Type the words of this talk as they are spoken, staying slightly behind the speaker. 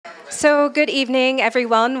So good evening,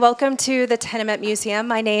 everyone. Welcome to the Tenement Museum.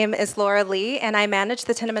 My name is Laura Lee, and I manage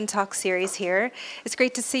the Tenement Talk series here. It's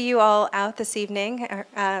great to see you all out this evening,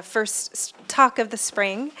 first talk of the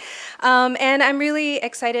spring. And I'm really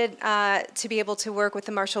excited to be able to work with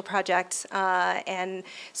the Marshall Project and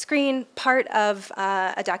screen part of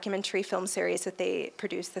a documentary film series that they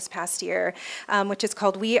produced this past year, which is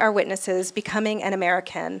called We Are Witnesses, Becoming an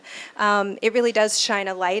American. It really does shine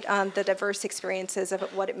a light on the diverse experiences of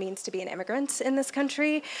what it means to be an immigrant in this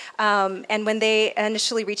country. And when they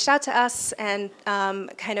initially reached out to us and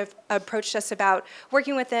kind of approached us about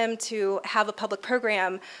working with them to have a public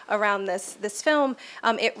program around this film,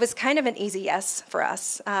 it was kind of an easy yes for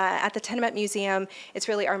us. At the Tenement Museum, it's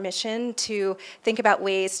really our mission to think about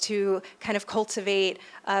ways to kind of cultivate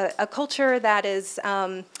a culture that is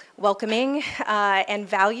welcoming and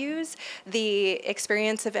values the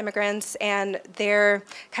experience of immigrants and their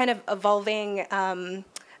kind of evolving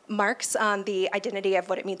marks on the identity of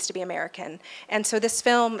what it means to be American. And so this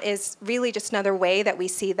film is really just another way that we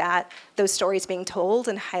see that those stories being told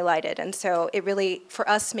and highlighted. And so it really, for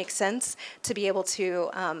us, makes sense to be able to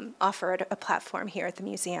offer a platform here at the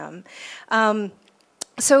museum.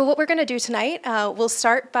 So what we're going to do tonight, we'll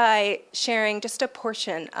start by sharing just a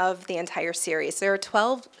portion of the entire series. There are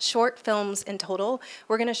 12 short films in total.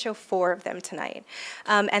 We're going to show 4 of them tonight.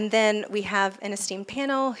 And then we have an esteemed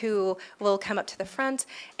panel who will come up to the front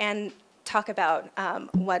and talk about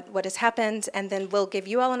what has happened, and then we'll give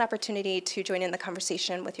you all an opportunity to join in the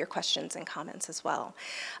conversation with your questions and comments as well.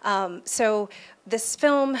 So this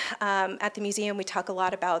film, at the museum, we talk a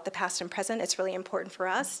lot about the past and present. It's really important for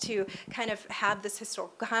us to kind of have this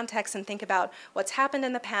historical context and think about what's happened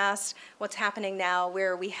in the past, what's happening now,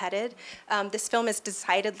 where are we headed. This film is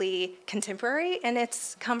decidedly contemporary in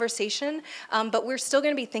its conversation, but we're still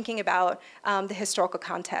going to be thinking about the historical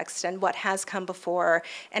context and what has come before,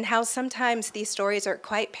 and how sometimes these stories are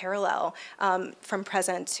quite parallel from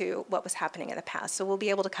present to what was happening in the past. So we'll be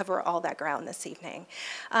able to cover all that ground this evening.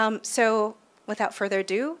 So without further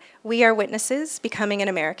ado, We Are Witnesses, Becoming an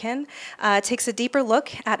American, takes a deeper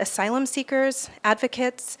look at asylum seekers,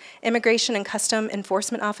 advocates, immigration and custom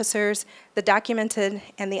enforcement officers, the documented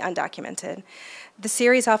and the undocumented. The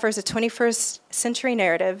series offers a 21st century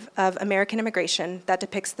narrative of American immigration that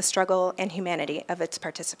depicts the struggle and humanity of its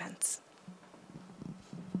participants.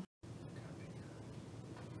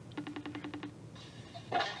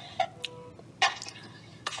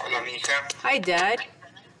 Hola, mija. Hi, Dad.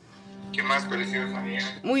 ¿Qué más parecido sabía?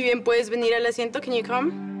 Muy bien, ¿puedes venir al asiento? Can you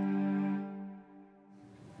come?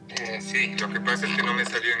 Sí, lo que pasa es que no me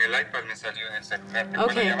salió en el iPad, me salió en el celular. ¿Te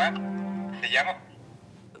puedo llamar? ¿Te llamo?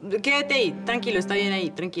 Quédate ahí, tranquilo, está bien ahí,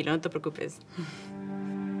 tranquilo, no te preocupes.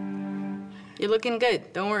 You're looking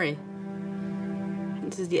good, don't worry.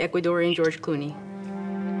 This is the Ecuadorian George Clooney.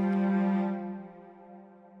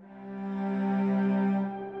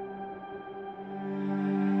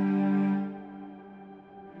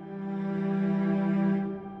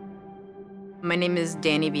 My name is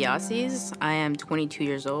Danny Biasis. I am 22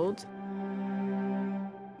 years old.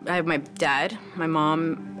 I have my dad, my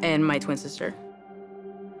mom, and my twin sister.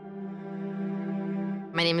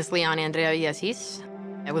 My name is Leon Andrea Biasis.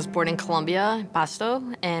 I was born in Colombia, Pasto,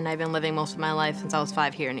 and I've been living most of my life since I was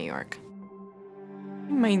 5 here in New York.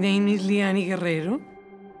 My name is Liani Guerrero.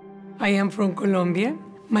 I am from Colombia.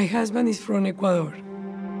 My husband is from Ecuador.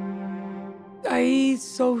 I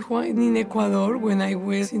saw Juan in Ecuador when I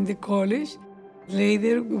was in the college.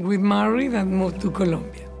 Later, we married and moved to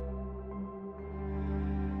Colombia.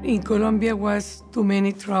 In Colombia was too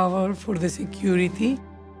many trouble for the security.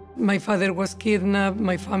 My father was kidnapped,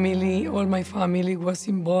 my family, all my family was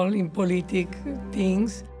involved in political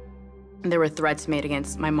things. There were threats made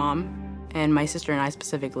against my mom and my sister and I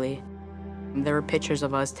specifically. There were pictures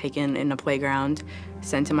of us taken in a playground,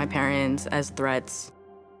 sent to my parents as threats.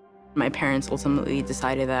 My parents ultimately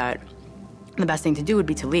decided that the best thing to do would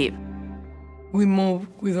be to leave. We moved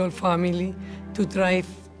with our family to try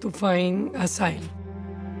to find asylum.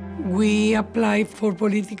 We applied for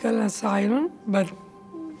political asylum, but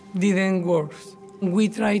didn't work. We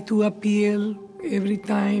tried to appeal every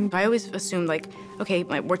time. I always assumed, like, okay,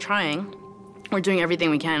 we're trying. We're doing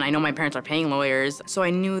everything we can. I know my parents are paying lawyers, so I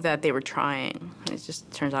knew that they were trying. It just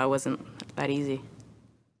turns out it wasn't that easy.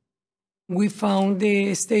 We found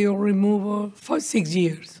the stay of removal for 6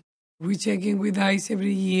 years. We check in with ICE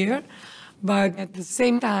every year, but at the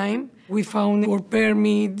same time, we found our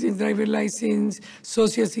permit, driver license,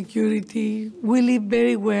 social security. We live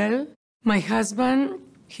very well. My husband,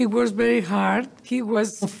 he works very hard. He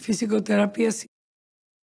was a physical therapist.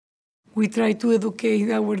 We try to educate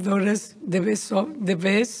our daughters the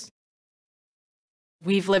best.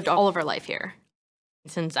 We've lived all of our life here.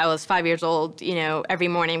 Since I was 5 years old, every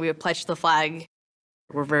morning we would pledge the flag.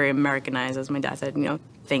 We're very Americanized, as my dad said,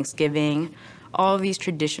 Thanksgiving, all of these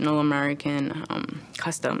traditional American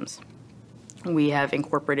customs. We have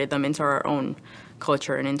incorporated them into our own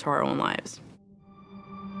culture and into our own lives.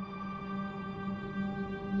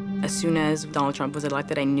 As soon as Donald Trump was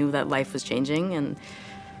elected, I knew that life was changing, and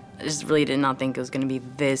I just really did not think it was going to be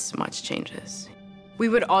this much changes. We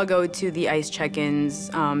would all go to the ICE check-ins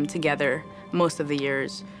together most of the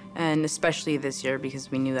years, and especially this year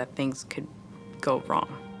because we knew that things could go wrong.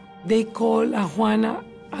 They called Juana,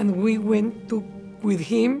 and we went with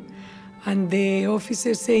him, and the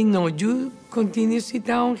officer said, no, you continue to sit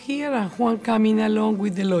down here, and Juan coming along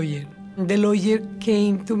with the lawyer. The lawyer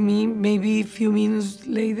came to me maybe a few minutes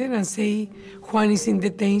later and say, Juan is in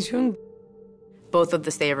detention. Both of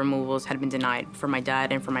the stay of removals had been denied for my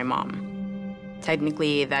dad and for my mom.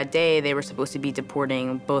 Technically, that day, they were supposed to be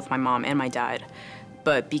deporting both my mom and my dad.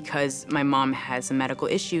 But because my mom has some medical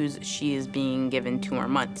issues, she is being given 2 more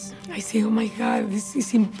months. I say, oh my God, this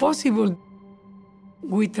is impossible.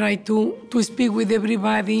 We try to speak with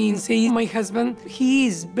everybody and say, my husband, he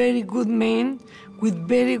is very good man with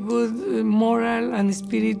very good moral and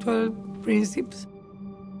spiritual principles.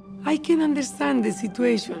 I can understand the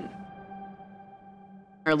situation.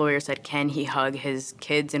 Our lawyer said, can he hug his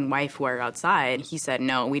kids and wife who are outside? He said,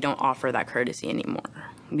 no, we don't offer that courtesy anymore.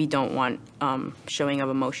 We don't want showing of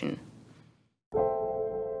emotion.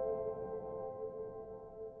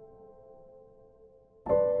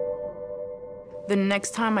 The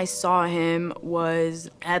next time I saw him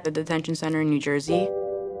was at the detention center in New Jersey.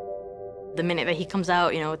 The minute that he comes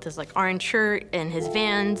out, with his orange shirt and his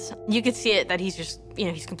Vans, you could see it that he's just,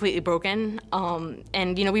 he's completely broken.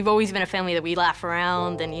 And we've always been a family that we laugh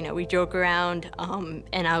around and, we joke around.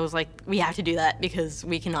 And I was like, we have to do that because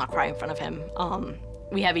we cannot cry in front of him.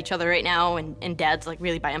 We have each other right now, and Dad's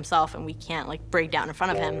really by himself, and we can't break down in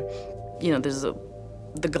front of him. There's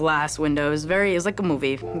the glass window is it's like a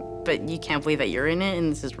movie, but you can't believe that you're in it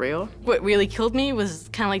and this is real. What really killed me was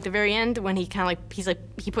kind of the very end when he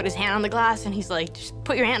he put his hand on the glass and he's like, just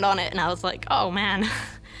put your hand on it. And I was like, oh man,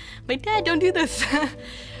 my dad, don't do this.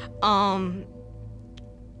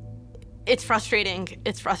 It's frustrating.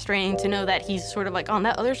 It's frustrating to know that he's sort of on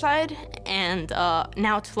that other side. And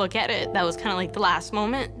now to look at it, that was kind of the last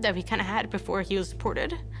moment that we kind of had before he was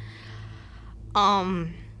deported.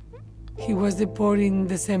 He was deported in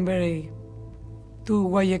December 8 to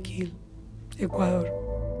Guayaquil, Ecuador.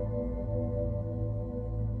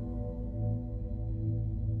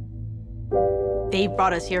 They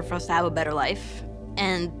brought us here for us to have a better life.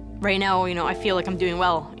 And right now, I feel like I'm doing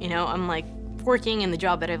well. I'm working in the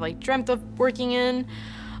job that I've dreamt of working in.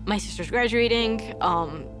 My sister's graduating.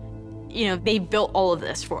 They built all of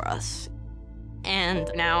this for us.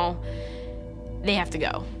 And now they have to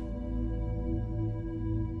go.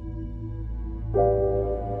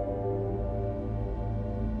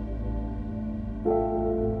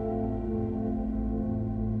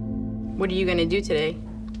 What are you gonna do today?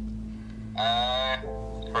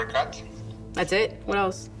 Haircut. That's it? What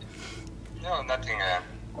else? No, nothing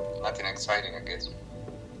exciting, I guess.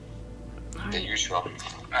 The usual.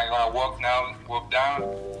 I'm gonna walk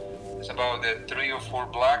down. It's about 3 or 4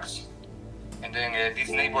 blocks. And then this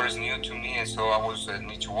neighbor is new to me, and so I was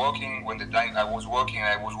new to walking. When I was walking,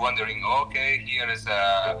 I was wondering, okay, here is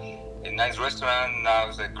a nice restaurant, now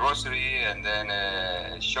it's a grocery, and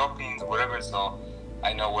then shopping, whatever. So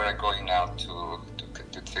I know where I'm going now to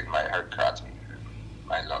take my haircut,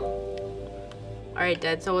 my love. All right,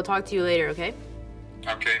 Dad, so we'll talk to you later, okay?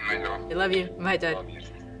 Okay, my love. I love you. Bye, Dad. Love you.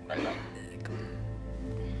 Bye, love.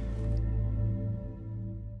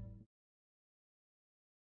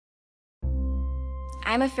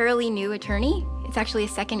 I'm a fairly new attorney. It's actually a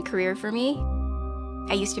second career for me.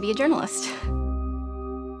 I used to be a journalist.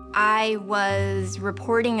 I was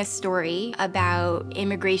reporting a story about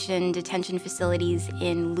immigration detention facilities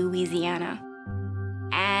in Louisiana.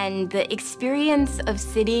 And the experience of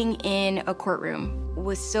sitting in a courtroom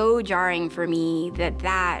was so jarring for me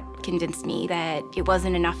that convinced me that it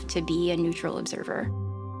wasn't enough to be a neutral observer.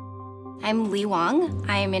 I'm Lee Wong.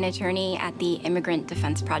 I'm an attorney at the Immigrant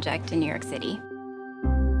Defense Project in New York City.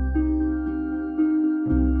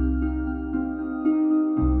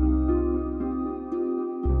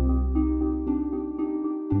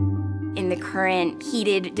 In the current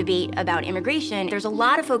heated debate about immigration, there's a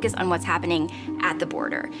lot of focus on what's happening at the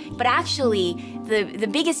border. But actually, the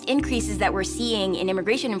biggest increases that we're seeing in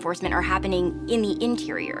immigration enforcement are happening in the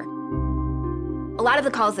interior. A lot of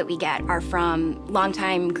the calls that we get are from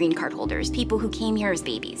longtime green card holders, people who came here as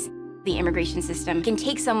babies. The immigration system can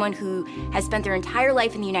take someone who has spent their entire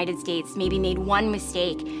life in the United States, maybe made one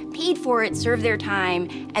mistake, paid for it, served their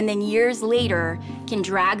time, and then years later can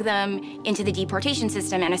drag them into the deportation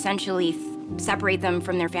system and essentially separate them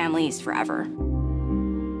from their families forever.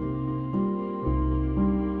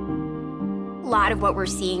 A lot of what we're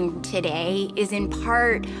seeing today is in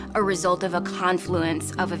part a result of a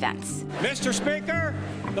confluence of events. Mr. Speaker,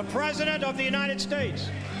 the President of the United States.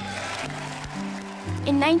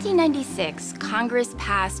 In 1996, Congress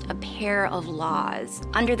passed a pair of laws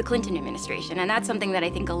under the Clinton administration, and that's something that I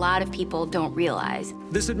think a lot of people don't realize.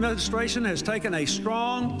 This administration has taken a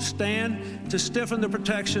strong stand to stiffen the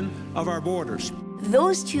protection of our borders.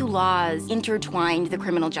 Those two laws intertwined the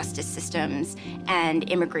criminal justice systems and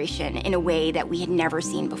immigration in a way that we had never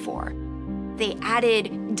seen before. They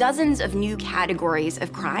added dozens of new categories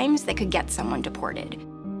of crimes that could get someone deported.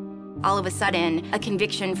 All of a sudden, a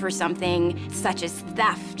conviction for something such as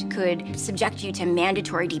theft could subject you to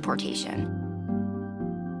mandatory deportation.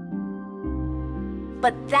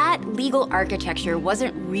 But that legal architecture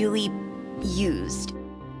wasn't really used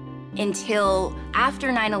until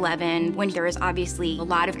after 9/11, when there was obviously a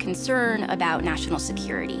lot of concern about national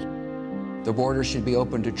security. The border should be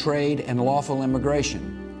open to trade and lawful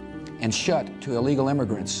immigration and shut to illegal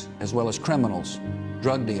immigrants as well as criminals,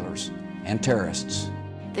 drug dealers, and terrorists.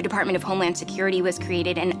 The Department of Homeland Security was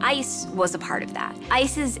created, and ICE was a part of that.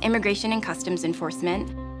 ICE is Immigration and Customs Enforcement,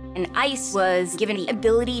 and ICE was given the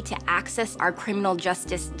ability to access our criminal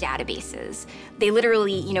justice databases. They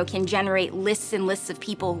literally, can generate lists and lists of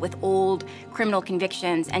people with old criminal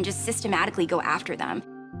convictions and just systematically go after them.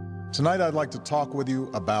 Tonight, I'd like to talk with you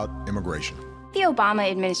about immigration. The Obama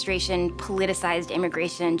administration politicized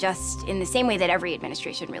immigration just in the same way that every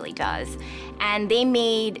administration really does. And they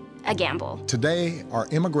made a gamble. Today, our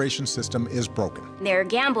immigration system is broken. Their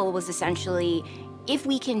gamble was essentially, if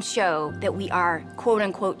we can show that we are quote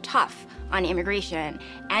unquote tough on immigration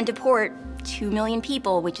and deport 2 million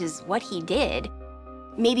people, which is what he did,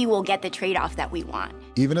 maybe we'll get the trade-off that we want.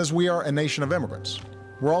 Even as we are a nation of immigrants,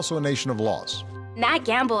 we're also a nation of laws. That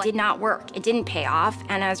gamble did not work. It didn't pay off,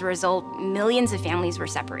 and as a result, millions of families were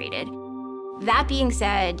separated. That being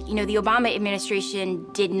said, the Obama administration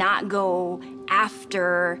did not go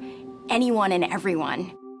after anyone and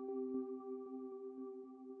everyone.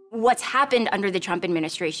 What's happened under the Trump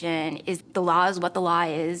administration is the law is what the law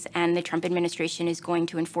is, and the Trump administration is going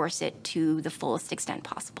to enforce it to the fullest extent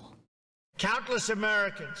possible. Countless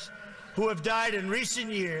Americans who have died in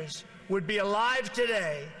recent years would be alive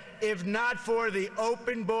today if not for the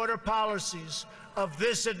open border policies of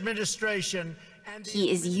this administration. And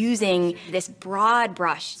he is using this broad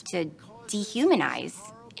brush to dehumanize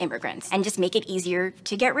immigrants and just make it easier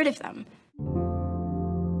to get rid of them.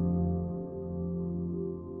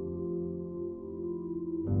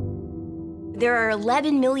 There are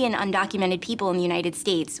 11 million undocumented people in the United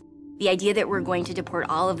States. The idea that we're going to deport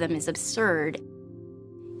all of them is absurd.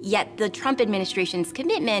 Yet the Trump administration's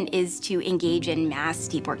commitment is to engage in mass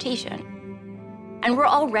deportation. And we're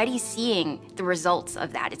already seeing the results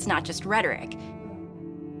of that. It's not just rhetoric.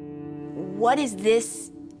 What is this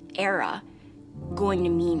era going to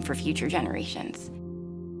mean for future generations?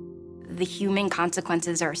 The human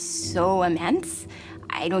consequences are so immense,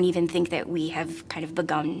 I don't even think that we have kind of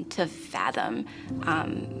begun to fathom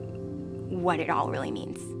what it all really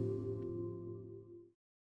means.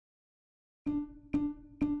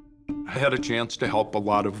 I had a chance to help a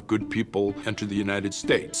lot of good people enter the United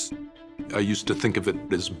States. I used to think of it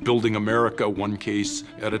as building America one case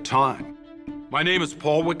at a time. My name is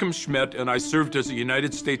Paul Wickham Schmidt, and I served as a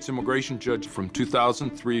United States immigration judge from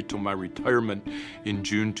 2003 till my retirement in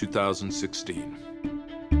June 2016.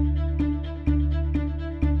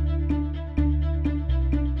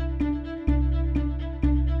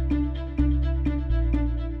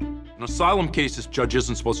 In asylum cases, judge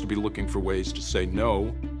isn't supposed to be looking for ways to say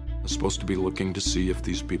no. They're supposed to be looking to see if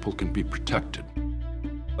these people can be protected.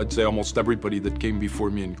 I'd say almost everybody that came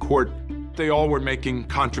before me in court, they all were making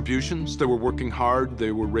contributions. They were working hard.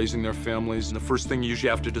 They were raising their families. And the first thing you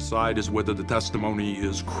usually have to decide is whether the testimony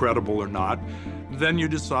is credible or not. Then you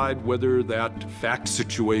decide whether that fact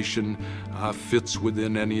situation fits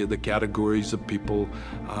within any of the categories of people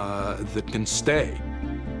that can stay.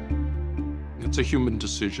 It's a human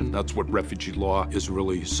decision. That's what refugee law is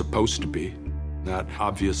really supposed to be. That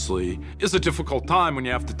obviously is a difficult time when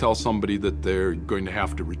you have to tell somebody that they're going to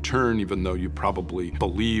have to return, even though you probably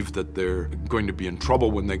believe that they're going to be in trouble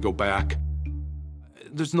when they go back.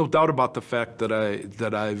 There's no doubt about the fact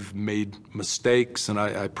that I've made mistakes, and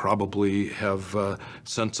I probably have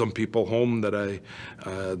sent some people home that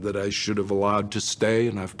I should have allowed to stay,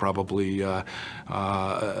 and I've probably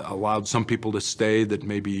allowed some people to stay that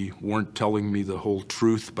maybe weren't telling me the whole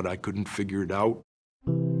truth, but I couldn't figure it out.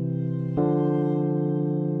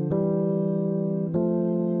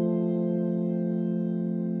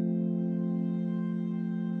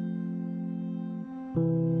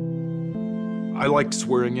 I liked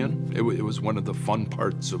swearing in. It was one of the fun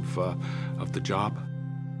parts of the job.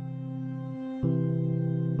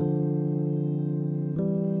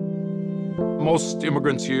 Most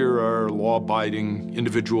immigrants here are law-abiding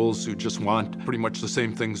individuals who just want pretty much the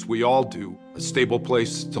same things we all do. A stable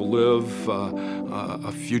place to live,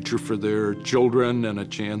 a future for their children, and a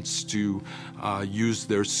chance to use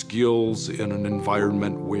their skills in an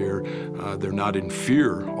environment where they're not in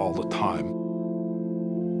fear all the time.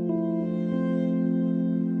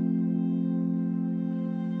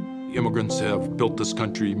 Immigrants have built this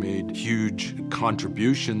country, made huge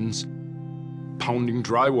contributions, pounding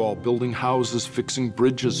drywall, building houses, fixing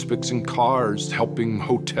bridges, fixing cars, helping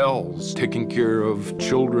hotels, taking care of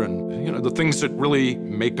children. You know, the things that really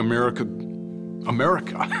make America,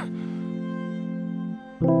 America.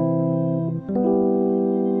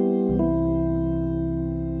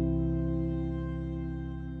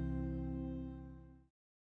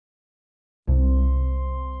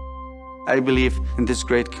 I believe in this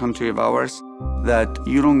great country of ours that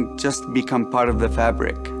you don't just become part of the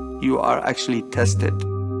fabric, you are actually tested.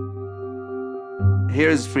 Here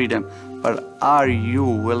is freedom, but are you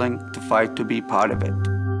willing to fight to be part of it?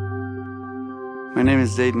 My name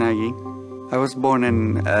is Zaid Nagy. I was born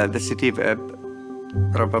in the city of Ib,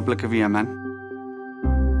 Republic of Yemen.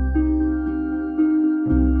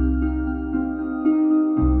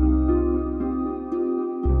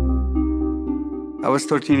 I was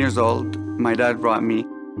 13 years old. My dad brought me.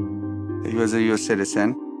 He was a U.S.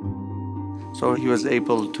 citizen, so he was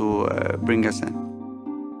able to bring us in.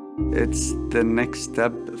 It's the next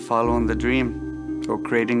step, following the dream, or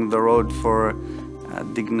creating the road for a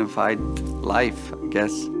dignified life, I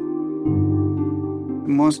guess.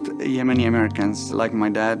 Most Yemeni Americans, like my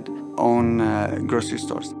dad, own grocery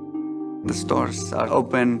stores. The stores are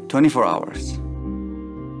open 24 hours.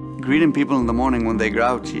 Greeting people in the morning when they're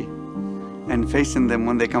grouchy, and facing them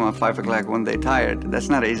when they come at 5 o'clock when they're tired, that's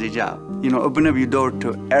not an easy job. You know, open up your door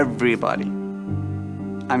to everybody.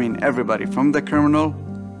 I mean, everybody, from the criminal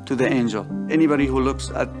to the angel. Anybody who looks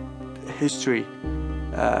at history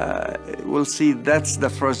will see that's the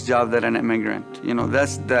first job that an immigrant, you know,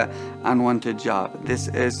 that's the unwanted job. This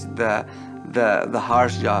is the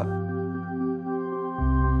harsh job.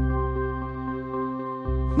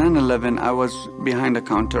 9/11, I was behind a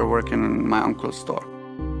counter working in my uncle's store.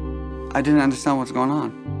 I didn't understand what's going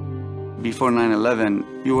on. Before 9/11,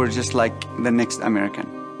 you were just like the next American.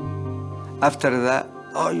 After that,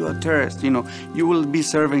 oh, you're a terrorist. You know, you will be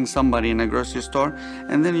serving somebody in a grocery store,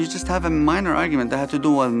 and then you just have a minor argument that had to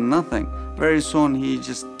do with nothing. Very soon, he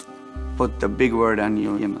just put the big word on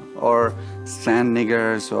you, you know, or sand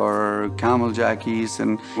niggers or camel jackies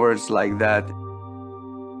and words like that.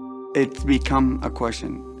 It's become a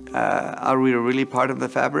question. Are we really part of the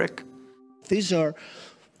fabric? These are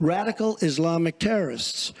radical Islamic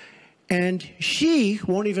terrorists. And she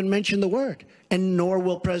won't even mention the word, and nor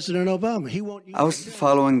will President Obama. He won't. I was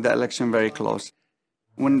following the election very close.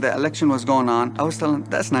 When the election was going on, I was telling,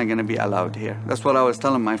 that's not going to be allowed here. That's what I was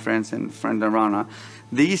telling my friends and friend Rana.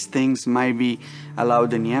 These things might be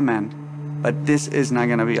allowed in Yemen, but this is not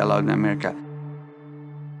going to be allowed in America.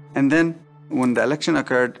 And then when the election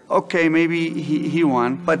occurred, okay, maybe he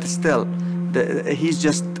won, but still, he's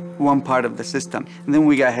just one part of the system. And then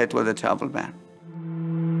we got hit with a travel ban.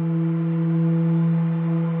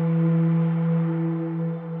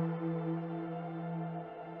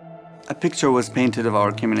 A picture was painted of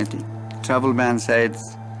our community. Travel ban said,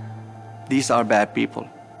 these are bad people,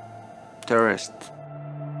 terrorists.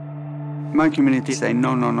 My community say,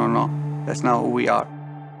 no, no, no, no, that's not who we are.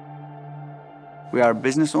 We are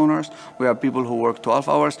business owners. We are people who work 12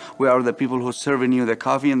 hours. We are the people who serving you the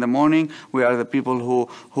coffee in the morning. We are the people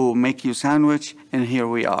who make you sandwich, and here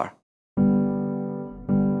we are.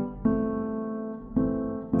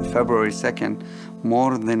 February 2nd,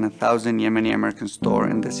 more than 1,000 Yemeni American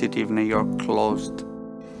stores in the city of New York closed.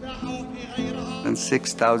 And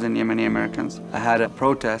 6,000 Yemeni Americans. I had a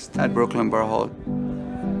protest at Brooklyn Borough Hall.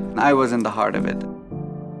 I was in the heart of it.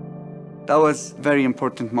 That was a very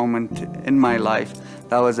important moment in my life.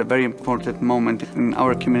 That was a very important moment in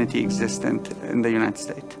our community existent in the United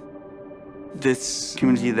States. This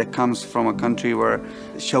community that comes from a country where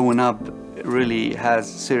showing up really has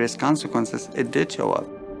serious consequences, it did show up.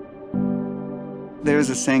 There is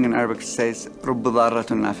a saying in Arabic that says, رُبَّ ضَارَّةٌ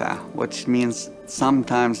نَافِعَةٌ, which means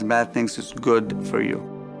sometimes bad things is good for you.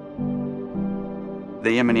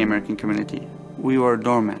 The Yemeni American community, we were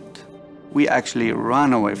dormant. We actually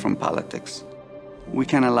ran away from politics. We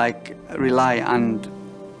kind of like rely on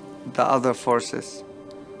the other forces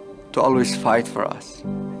to always fight for us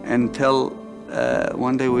until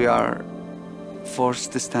one day we are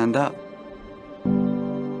forced to stand up.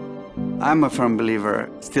 I'm a firm believer,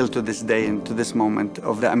 still to this day and to this moment,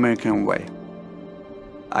 of the American way.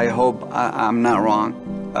 I hope I'm not wrong,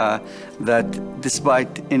 that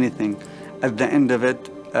despite anything, at the end of it,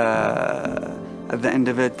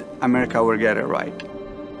 America will get it right.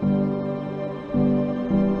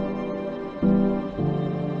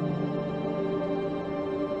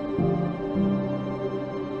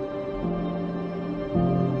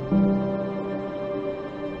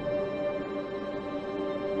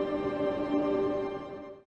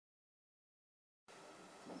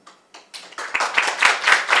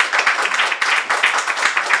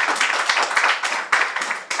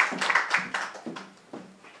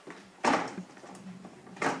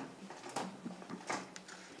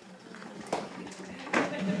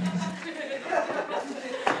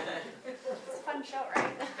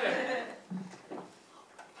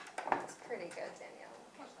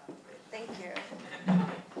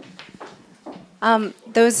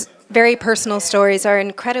 Those very personal stories are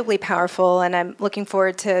incredibly powerful, and I'm looking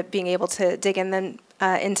forward to being able to dig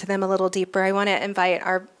into them a little deeper. I want to invite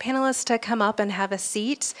our panelists to come up and have a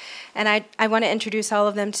seat, and I want to introduce all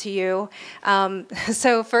of them to you.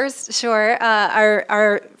 So first,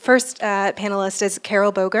 our first panelist is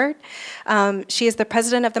Carroll Bogert. She is the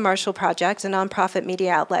president of the Marshall Project, a nonprofit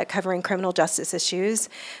media outlet covering criminal justice issues.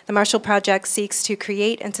 The Marshall Project seeks to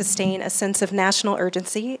create and sustain a sense of national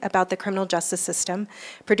urgency about the criminal justice system,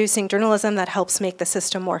 producing journalism that helps make the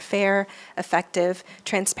system more fair, effective,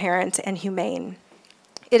 transparent, and humane.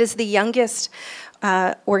 It is the youngest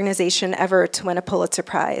organization ever to win a Pulitzer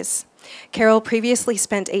Prize. Carroll previously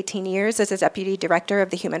spent 18 years as a deputy director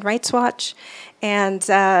of the Human Rights Watch, and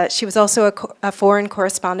she was also a foreign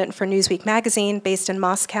correspondent for Newsweek magazine based in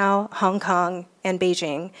Moscow, Hong Kong, and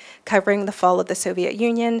Beijing, covering the fall of the Soviet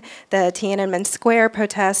Union, the Tiananmen Square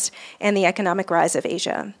protest, and the economic rise of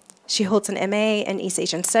Asia. She holds an MA in East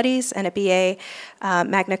Asian Studies and a BA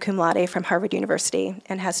magna cum laude from Harvard University,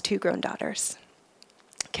 and has 2 grown daughters.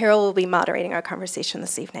 Carroll will be moderating our conversation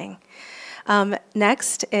this evening.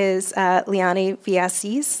 Next is Liani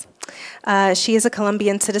Villasis. She is a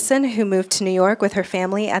Colombian citizen who moved to New York with her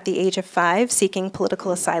family at the age of 5, seeking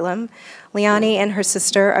political asylum. Liani and her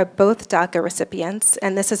sister are both DACA recipients,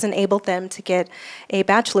 and this has enabled them to get a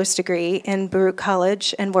bachelor's degree in Baruch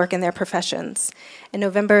College and work in their professions. In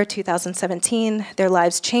November 2017, their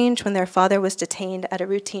lives changed when their father was detained at a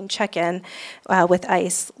routine check-in with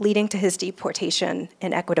ICE, leading to his deportation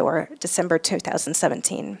in Ecuador, December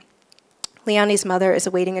 2017. Liani's mother is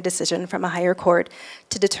awaiting a decision from a higher court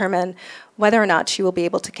to determine whether or not she will be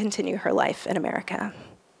able to continue her life in America.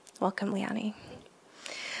 Welcome, Liani.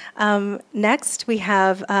 Next, we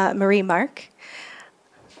have Marie Mark.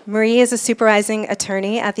 Marie is a supervising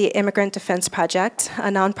attorney at the Immigrant Defense Project, a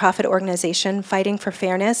nonprofit organization fighting for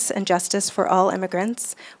fairness and justice for all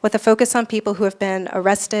immigrants, with a focus on people who have been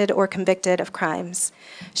arrested or convicted of crimes.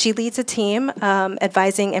 She leads a team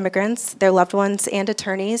advising immigrants, their loved ones, and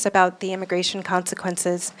attorneys about the immigration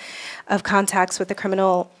consequences of contacts with the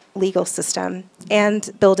criminal legal system and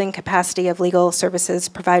building capacity of legal services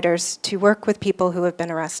providers to work with people who have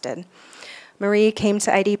been arrested. Marie came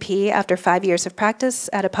to IDP after 5 years of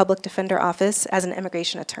practice at a public defender office as an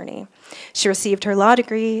immigration attorney. She received her law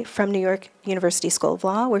degree from New York University School of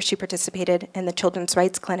Law, where she participated in the Children's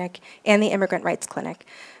Rights Clinic and the Immigrant Rights Clinic.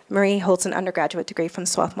 Marie holds an undergraduate degree from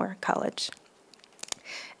Swarthmore College.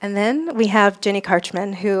 And then we have Jenny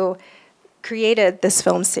Karchman, who created this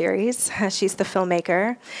film series. She's the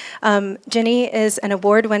filmmaker. Jenny is an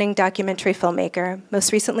award-winning documentary filmmaker.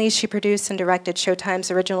 Most recently, she produced and directed Showtime's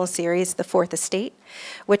original series, The Fourth Estate,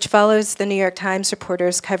 which follows the New York Times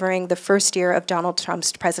reporters covering the first year of Donald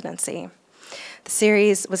Trump's presidency. The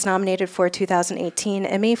series was nominated for a 2018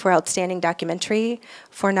 Emmy for Outstanding Documentary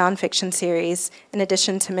for Nonfiction Series, in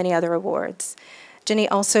addition to many other awards. Jenny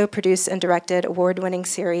also produced and directed award-winning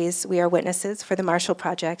series We Are Witnesses for the Marshall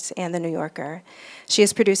Project and The New Yorker. She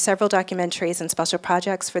has produced several documentaries and special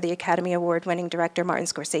projects for the Academy Award-winning director Martin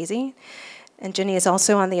Scorsese. And Jenny is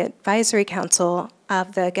also on the advisory council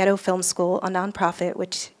of the Ghetto Film School, a nonprofit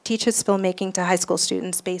which teaches filmmaking to high school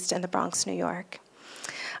students based in the Bronx, New York.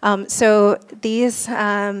 So these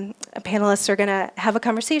panelists are going to have a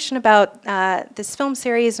conversation about this film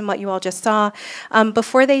series and what you all just saw.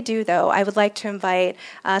 Before they do, though, I would like to invite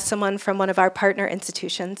someone from one of our partner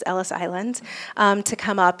institutions, Ellis Island, to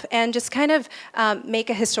come up and just kind of make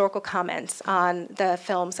a historical comment on the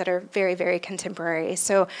films that are very, very contemporary.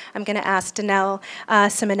 So I'm going to ask Danelle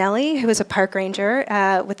Simonelli, who is a park ranger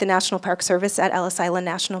with the National Park Service at Ellis Island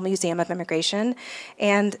National Museum of Immigration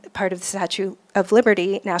and part of the Statue of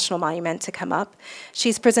Liberty National Monument, to come up.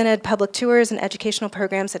 She's presented public tours and educational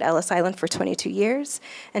programs at Ellis Island for 22 years,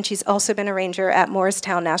 and she's also been a ranger at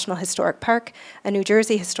Morristown National Historic Park, a New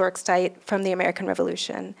Jersey historic site from the American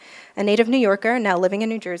Revolution. A native New Yorker, now living in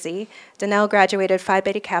New Jersey, Danelle graduated Phi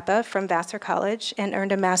Beta Kappa from Vassar College and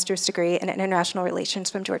earned a master's degree in international relations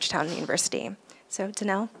from Georgetown University. So,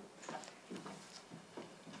 Danelle.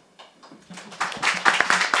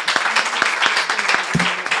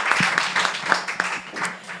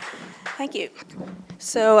 Thank you.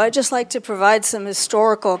 So I'd just like to provide some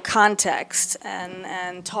historical context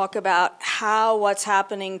and talk about how what's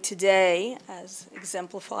happening today, as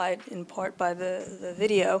exemplified in part by the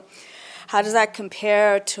video, how does that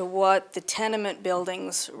compare to what the tenement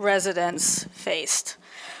buildings residents faced?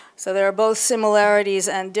 So there are both similarities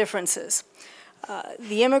and differences.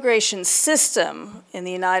 The immigration system in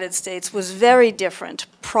the United States was very different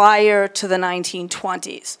prior to the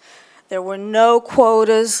 1920s. There were no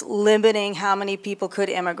quotas limiting how many people could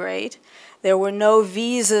immigrate. There were no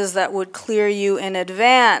visas that would clear you in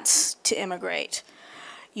advance to immigrate.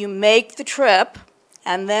 You make the trip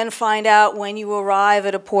and then find out when you arrive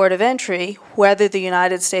at a port of entry whether the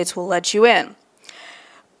United States will let you in.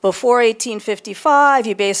 Before 1855,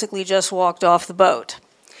 you basically just walked off the boat.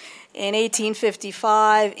 In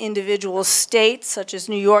 1855, individual states, such as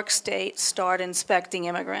New York State, start inspecting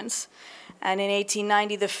immigrants. And in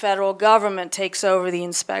 1890, the federal government takes over the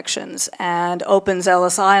inspections and opens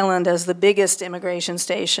Ellis Island as the biggest immigration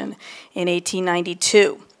station in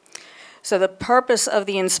 1892. So the purpose of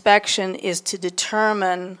the inspection is to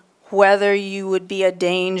determine whether you would be a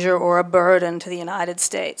danger or a burden to the United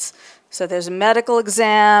States. So there's a medical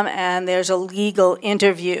exam and there's a legal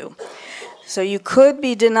interview. So you could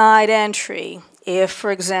be denied entry if,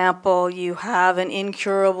 for example, you have an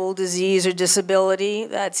incurable disease or disability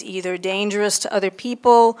that's either dangerous to other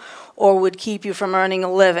people or would keep you from earning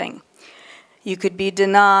a living. You could be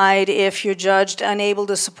denied if you're judged unable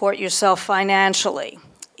to support yourself financially,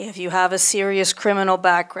 if you have a serious criminal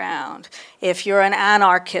background, if you're an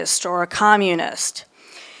anarchist or a communist,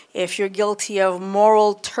 if you're guilty of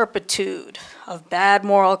moral turpitude, of bad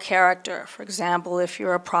moral character, for example, if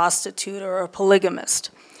you're a prostitute or a polygamist.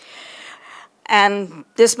 And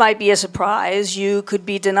this might be a surprise. You could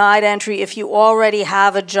be denied entry if you already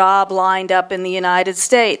have a job lined up in the United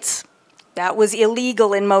States. That was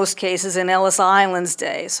illegal in most cases in Ellis Island's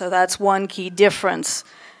day, so that's one key difference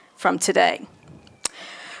from today.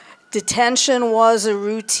 Detention was a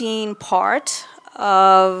routine part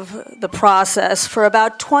of the process for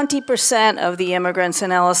about 20% of the immigrants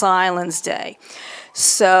in Ellis Island's day.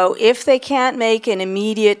 So if they can't make an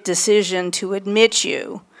immediate decision to admit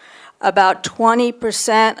you, about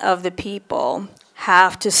 20% of the people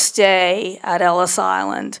have to stay at Ellis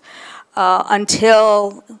Island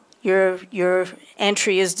until your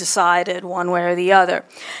entry is decided one way or the other.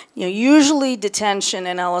 You know, usually detention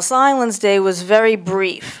in Ellis Island's day was very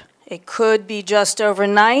brief. It could be just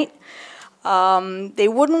overnight. They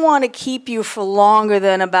wouldn't want to keep you for longer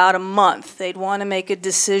than about a month. They'd want to make a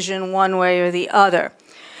decision one way or the other.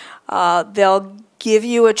 They'll give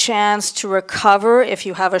you a chance to recover if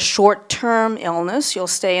you have a short-term illness. You'll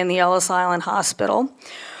stay in the Ellis Island Hospital.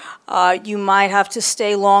 You might have to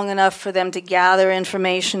stay long enough for them to gather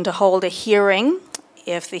information to hold a hearing.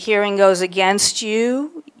 If the hearing goes against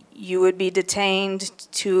you, you would be detained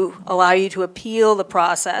to allow you to appeal the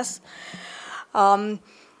process.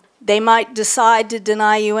 They might decide to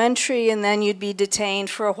deny you entry, and then you'd be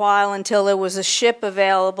detained for a while until there was a ship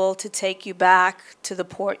available to take you back to the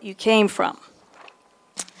port you came from.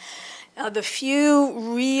 Now, the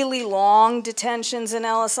few really long detentions in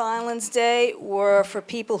Ellis Island's day were for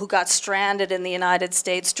people who got stranded in the United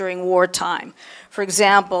States during wartime. For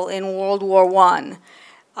example, in World War I,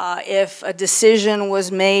 if a decision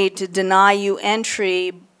was made to deny you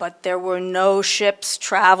entry, but there were no ships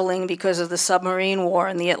traveling because of the submarine war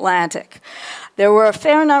in the Atlantic, there were a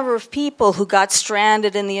fair number of people who got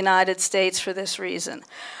stranded in the United States for this reason.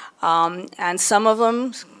 And some of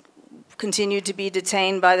them continued to be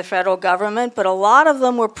detained by the federal government, but a lot of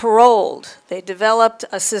them were paroled. They developed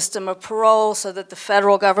a system of parole so that the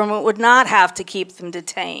federal government would not have to keep them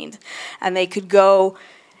detained, and they could go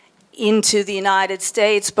into the United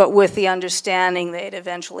States, but with the understanding they'd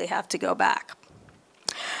eventually have to go back.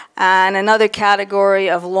 And another category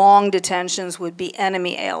of long detentions would be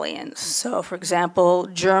enemy aliens. So, for example,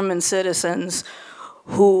 German citizens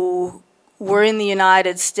who were in the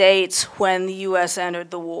United States when the US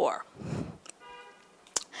entered the war.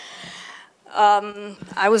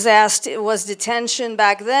 I was asked, was detention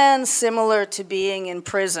back then similar to being in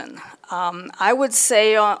prison? I would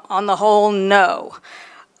say on the whole, no.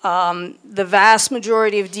 The vast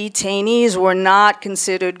majority of detainees were not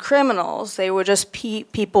considered criminals. They were just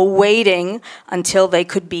people waiting until they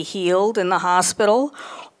could be healed in the hospital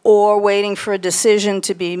or waiting for a decision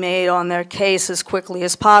to be made on their case as quickly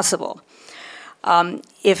as possible.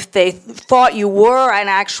 If they thought you were an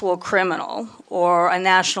actual criminal or a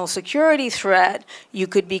national security threat, you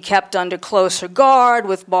could be kept under closer guard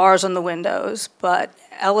with bars on the windows. But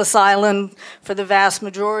Ellis Island, for the vast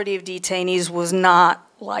majority of detainees, was not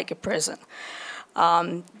like a prison.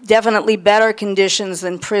 Definitely better conditions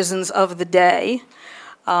than prisons of the day.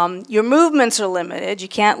 Your movements are limited. You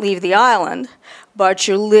can't leave the island, but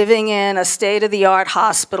you're living in a state-of-the-art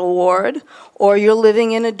hospital ward, or you're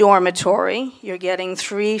living in a dormitory. You're getting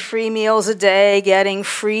 3 free meals a day, getting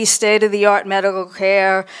free state-of-the-art medical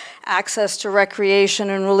care, access to recreation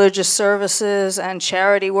and religious services, and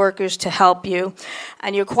charity workers to help you.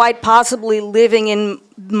 And you're quite possibly living in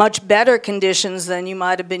much better conditions than you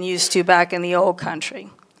might have been used to back in the old country.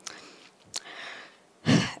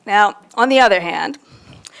 Now, on the other hand,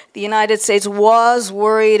 the United States was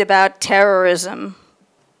worried about terrorism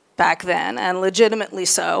back then, and legitimately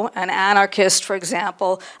so. An anarchist, for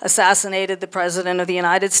example, assassinated the President of the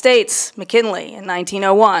United States, McKinley, in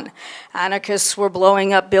 1901. Anarchists were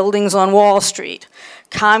blowing up buildings on Wall Street.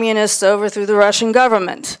 Communists overthrew the Russian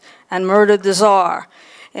government and murdered the Tsar.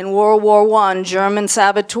 In World War I, German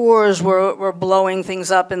saboteurs were blowing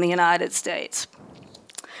things up in the United States.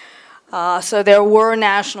 So there were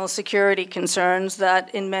national security concerns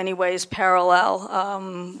that in many ways parallel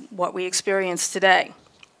what we experience today.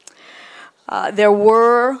 There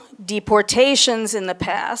were deportations in the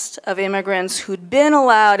past of immigrants who'd been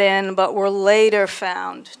allowed in but were later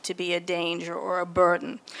found to be a danger or a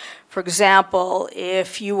burden. For example,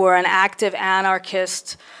 if you were an active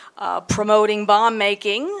anarchist promoting bomb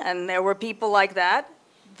making, and there were people like that,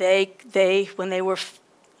 when they were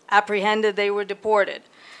apprehended, they were deported.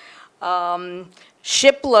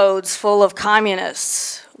 Shiploads full of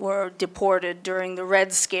communists were deported during the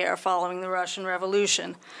Red Scare following the Russian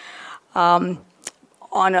Revolution. On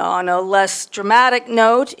a less dramatic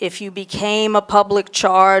note, if you became a public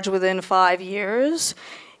charge within 5 years,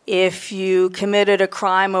 if you committed a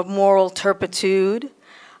crime of moral turpitude,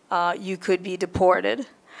 you could be deported.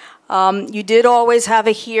 You did always have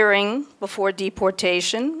a hearing before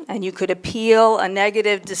deportation, and you could appeal a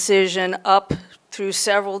negative decision up through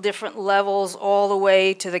several different levels all the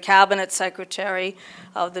way to the cabinet secretary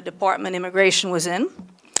of the department immigration was in,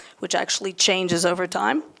 which actually changes over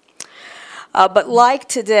time. But like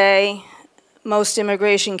today, most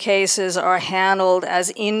immigration cases are handled as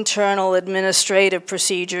internal administrative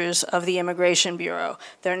procedures of the Immigration Bureau.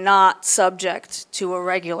 They're not subject to a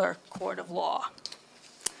regular court of law.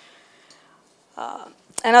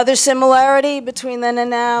 Another similarity between then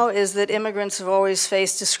and now is that immigrants have always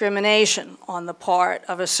faced discrimination on the part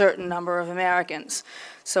of a certain number of Americans.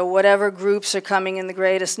 So whatever groups are coming in the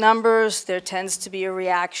greatest numbers, there tends to be a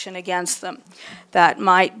reaction against them. That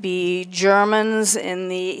might be Germans in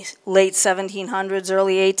the late 1700s,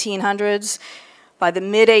 early 1800s. By the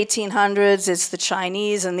mid-1800s, it's the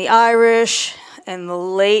Chinese and the Irish. In the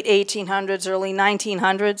late 1800s, early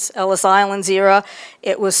 1900s, Ellis Island's era,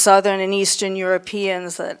 it was Southern and Eastern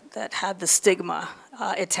Europeans that had the stigma.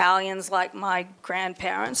 Italians like my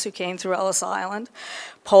grandparents who came through Ellis Island,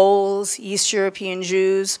 Poles, East European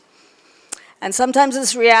Jews. And sometimes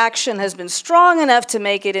this reaction has been strong enough to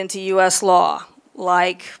make it into US law,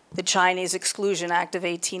 like the Chinese Exclusion Act of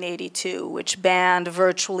 1882, which banned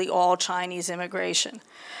virtually all Chinese immigration.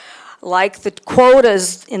 Like the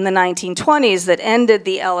quotas in the 1920s that ended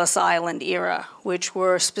the Ellis Island era, which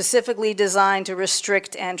were specifically designed to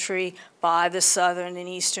restrict entry by the Southern and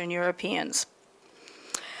Eastern Europeans.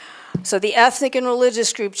 So the ethnic and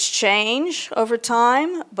religious groups change over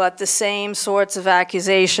time, but the same sorts of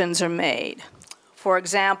accusations are made. For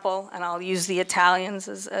example, and I'll use the Italians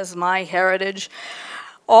as my heritage,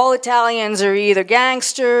 all Italians are either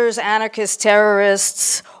gangsters, anarchist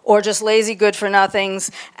terrorists, or just lazy good-for-nothings,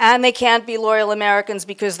 and they can't be loyal Americans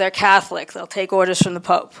because they're Catholic. They'll take orders from the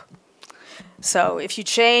Pope. So if you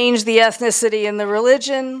change the ethnicity and the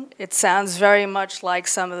religion, it sounds very much like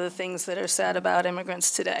some of the things that are said about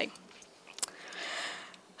immigrants today.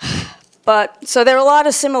 So there are a lot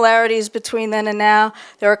of similarities between then and now.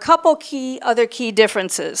 There are a couple other key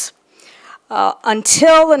differences.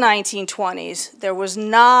 Until the 1920s, there was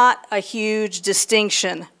not a huge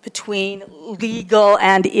distinction between legal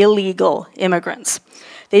and illegal immigrants.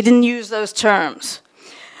 They didn't use those terms.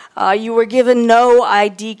 You were given no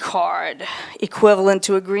ID card equivalent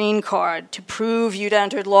to a green card to prove you'd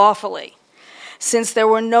entered lawfully. Since there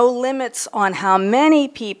were no limits on how many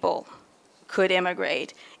people could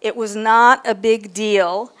immigrate, it was not a big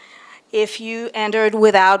deal if you entered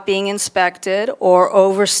without being inspected or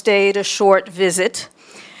overstayed a short visit.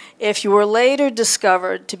 If you were later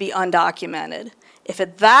discovered to be undocumented, if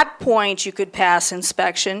at that point you could pass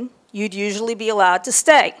inspection, you'd usually be allowed to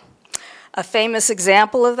stay. A famous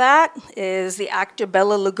example of that is the actor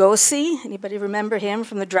Bela Lugosi. Anybody remember him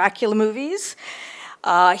from the Dracula movies?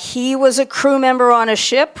 He was a crew member on a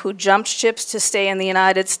ship who jumped ships to stay in the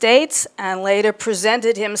United States and later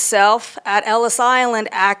presented himself at Ellis Island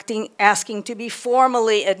asking to be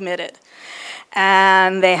formally admitted.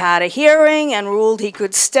 And they had a hearing and ruled he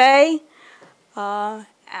could stay.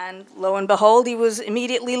 And lo and behold, he was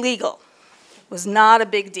immediately legal. It was not a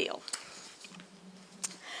big deal.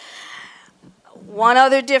 One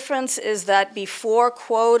other difference is that before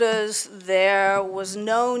quotas, there was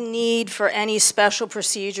no need for any special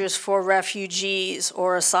procedures for refugees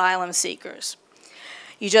or asylum seekers.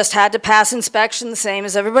 You just had to pass inspection the same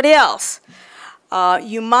as everybody else.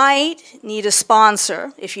 You might need a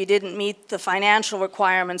sponsor if you didn't meet the financial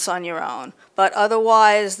requirements on your own, but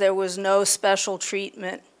otherwise there was no special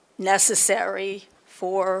treatment necessary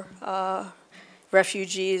for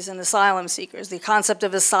refugees and asylum seekers. The concept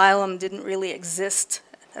of asylum didn't really exist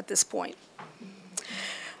at this point.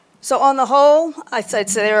 So on the whole, I'd say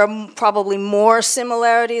there are probably more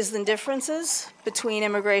similarities than differences between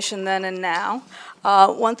immigration then and now.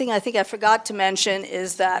 One thing I think I forgot to mention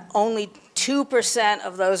is that only 2%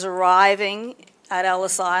 of those arriving at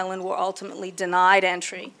Ellis Island were ultimately denied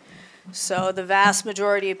entry. So the vast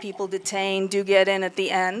majority of people detained do get in at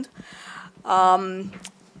the end.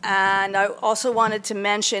 And I also wanted to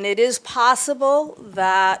mention it is possible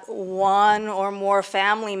that one or more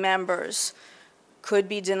family members could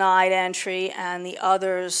be denied entry and the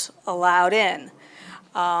others allowed in.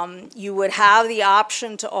 You would have the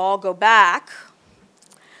option to all go back,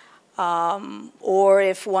 or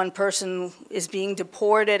if one person is being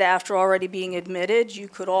deported after already being admitted, you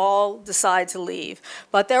could all decide to leave.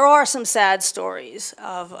 But there are some sad stories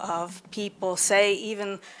of people, say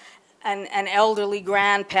even an elderly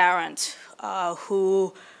grandparent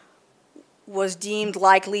who was deemed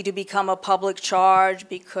likely to become a public charge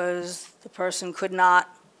because the person could not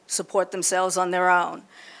support themselves on their own.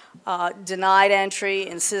 Denied entry,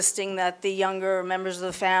 insisting that the younger members of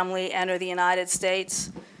the family enter the United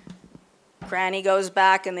States. Granny goes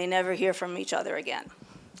back and they never hear from each other again.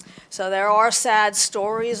 So there are sad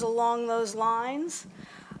stories along those lines.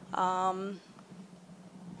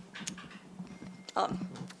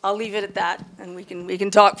 I'll leave it at that, and we can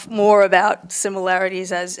talk more about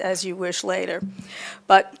similarities as you wish later.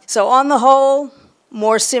 But so on the whole,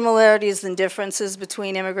 more similarities than differences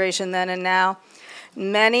between immigration then and now.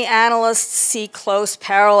 Many analysts see close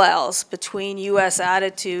parallels between U.S.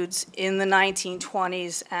 attitudes in the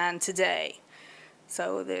 1920s and today.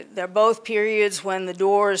 So they're both periods when the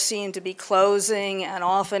doors seem to be closing, and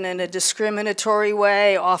often in a discriminatory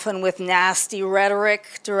way, often with nasty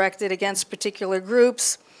rhetoric directed against particular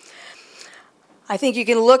groups. I think you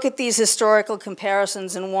can look at these historical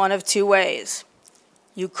comparisons in one of two ways.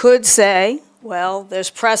 You could say, well, there's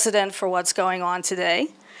precedent for what's going on today,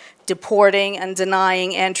 deporting and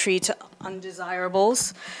denying entry to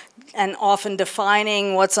undesirables, and often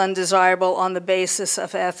defining what's undesirable on the basis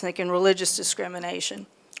of ethnic and religious discrimination.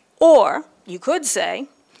 Or you could say,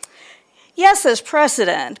 yes, there's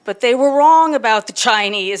precedent, but they were wrong about the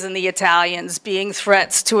Chinese and the Italians being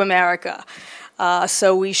threats to America.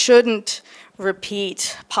 So we shouldn't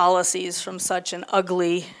repeat policies from such an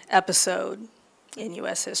ugly episode in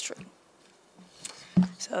U.S. history.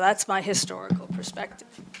 So that's my historical perspective.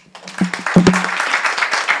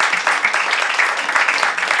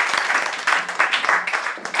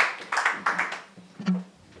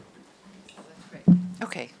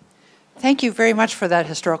 Okay. Thank you very much for that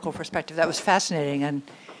historical perspective. That was fascinating. And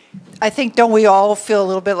I think, don't we all feel a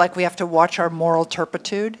little bit like we have to watch our moral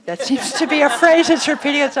turpitude? That seems to be a phrase that's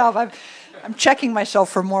repeating itself. I'm checking myself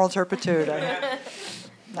for moral turpitude. I'm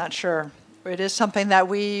not sure. It is something that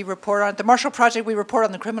we report on. At the Marshall Project, we report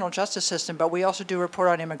on the criminal justice system, but we also do report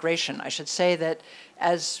on immigration. I should say that,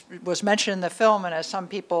 as was mentioned in the film, and as some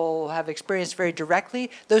people have experienced very directly,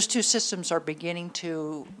 those two systems are beginning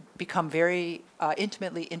to become very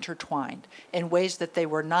intimately intertwined in ways that they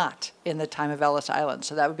were not in the time of Ellis Island.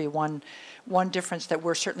 So that would be one difference that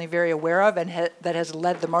we're certainly very aware of, and that has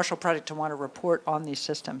led the Marshall Project to want to report on these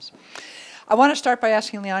systems. I want to start by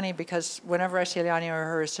asking Leonie, because whenever I see Leonie or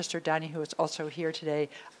her sister Danny, who is also here today,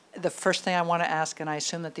 the first thing I want to ask, and I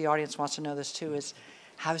assume that the audience wants to know this too, is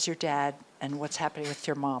how's your dad and what's happening with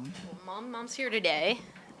your mom? Well, Mom's here today.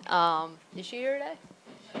 Is she here today?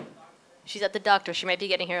 She's at the doctor. She might be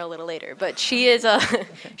getting here a little later, but she is.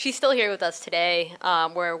 She's still here with us today.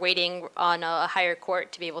 We're waiting on a higher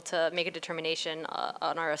court to be able to make a determination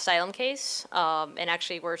on our asylum case. And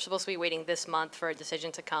actually, we're supposed to be waiting this month for a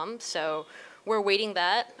decision to come. So we're waiting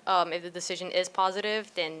that. If the decision is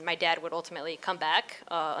positive, then my dad would ultimately come back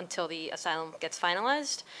until the asylum gets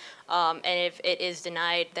finalized. And if it is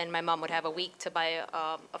denied, then my mom would have a week to buy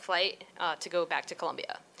a flight to go back to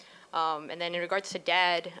Colombia. And then in regards to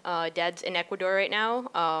Dad, Dad's in Ecuador right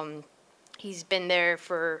now. He's been there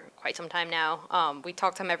for quite some time now. We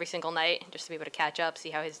talk to him every single night just to be able to catch up,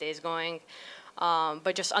 see how his day is going.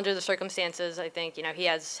 But just under the circumstances, I think, he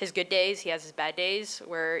has his good days, he has his bad days,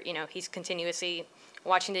 where, he's continuously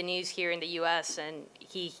watching the news here in the U.S. and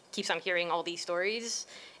he keeps on hearing all these stories,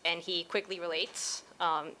 and he quickly relates,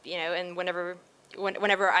 and whenever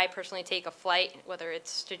I personally take a flight, whether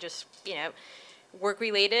it's to just,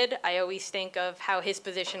 work-related, I always think of how his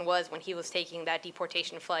position was when he was taking that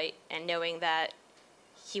deportation flight and knowing that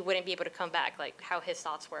he wouldn't be able to come back, like how his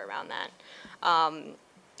thoughts were around that.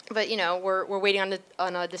 But, we're waiting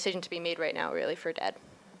on a decision to be made right now, really, for Dad.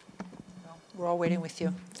 Well, we're all waiting with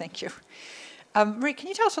you. Thank you. Marie, can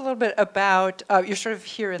you tell us a little bit about, you're sort of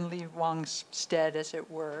here in Li Wang's stead, as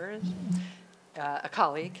it were, a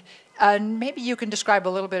colleague. And maybe you can describe a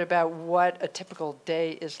little bit about what a typical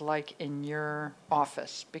day is like in your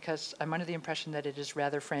office, because I'm under the impression that it is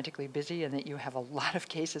rather frantically busy and that you have a lot of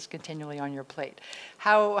cases continually on your plate.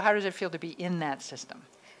 How does it feel to be in that system?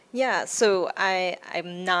 Yeah, so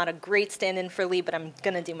I'm not a great stand-in for Lee, but I'm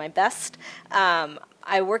going to do my best.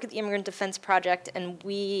 I work at the Immigrant Defense Project, and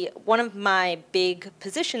one of my big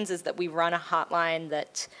positions is that we run a hotline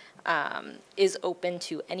that is open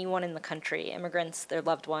to anyone in the country, immigrants, their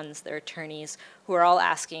loved ones, their attorneys, who are all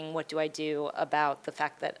asking, what do I do about the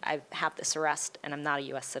fact that I have this arrest and I'm not a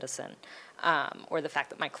U.S. citizen, or the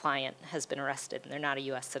fact that my client has been arrested and they're not a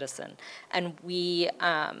U.S. citizen. And we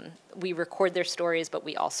record their stories, but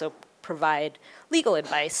we also provide legal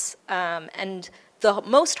advice. And the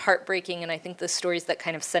most heartbreaking, and I think the stories that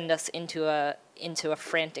kind of send us into a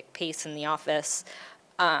frantic pace in the office,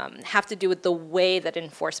 have to do with the way that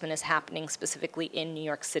enforcement is happening specifically in New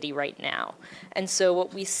York City right now. And so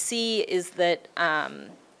what we see is that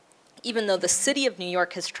even though the city of New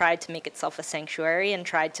York has tried to make itself a sanctuary and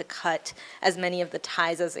tried to cut as many of the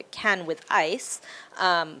ties as it can with ICE,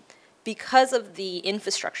 because of the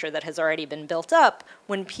infrastructure that has already been built up,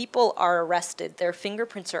 when people are arrested, their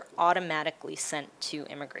fingerprints are automatically sent to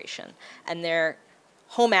immigration, and their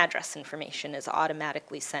home address information is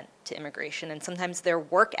automatically sent to immigration, and sometimes their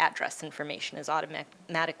work address information is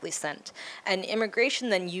automatically sent. And immigration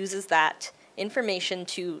then uses that information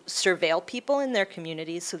to surveil people in their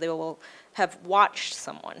communities, so they will have watched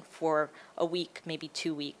someone for a week, maybe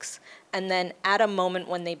 2 weeks, and then at a moment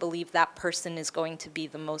when they believe that person is going to be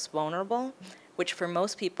the most vulnerable, which for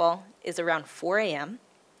most people is around 4 a.m.,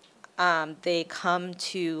 they come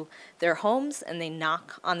to their homes and they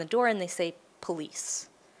knock on the door and they say, police,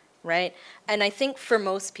 right? And I think for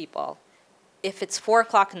most people, if it's 4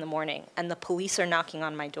 o'clock in the morning and the police are knocking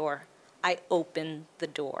on my door, I open the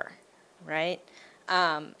door, right?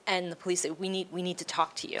 And the police say, we need to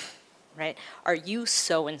talk to you, right? Are you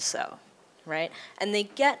so-and-so, right? And they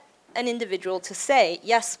get an individual to say,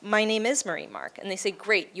 yes, my name is Marie Mark. And they say,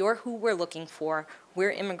 great, you're who we're looking for.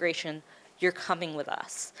 We're immigration. You're coming with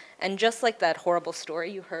us. And just like that horrible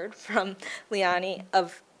story you heard from Leonie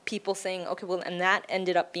of people saying, okay, well, and that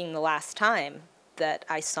ended up being the last time that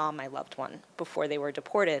I saw my loved one before they were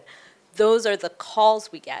deported. Those are the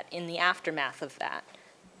calls we get in the aftermath of that.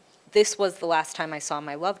 This was the last time I saw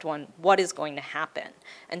my loved one. What is going to happen?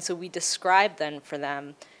 And so we describe then for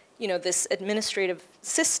them, you know, this administrative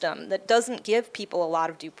system that doesn't give people a lot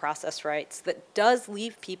of due process rights, that does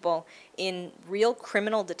leave people in real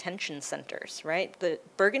criminal detention centers, right? The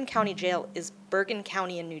Bergen County Jail is Bergen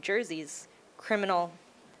County in New Jersey's criminal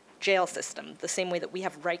jail system, the same way that we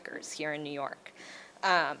have Rikers here in New York.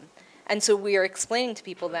 And so we are explaining to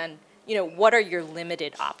people then, you know, what are your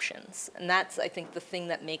limited options? And that's, I think, the thing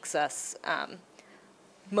that makes us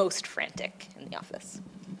most frantic in the office.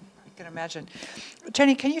 I can imagine.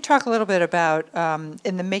 Jenny, can you talk a little bit about,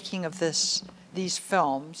 in the making of these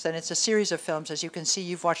films, and it's a series of films, as you can see,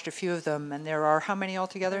 you've watched a few of them, and there are how many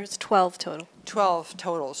altogether? There's 12 total. 12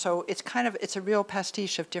 total. So it's a real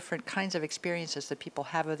pastiche of different kinds of experiences that people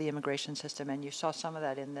have of the immigration system, and you saw some of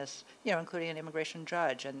that in this, you know, including an immigration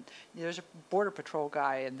judge, and there's a Border Patrol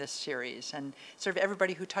guy in this series, and sort of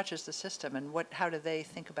everybody who touches the system, and how do they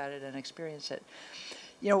think about it and experience it.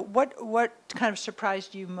 You know, what kind of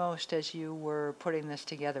surprised you most as you were putting this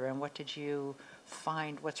together, and what did you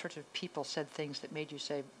find? What sorts of people said things that made you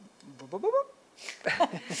say, boo, boo, boo, boo?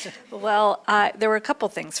 Well, there were a couple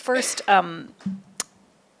things. First,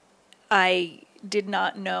 I did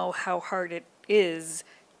not know how hard it is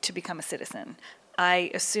to become a citizen.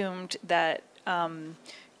 I assumed that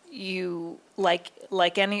you,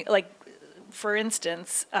 for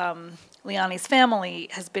instance, Liani's family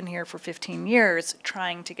has been here for 15 years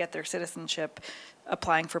trying to get their citizenship,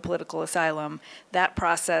 applying for political asylum. That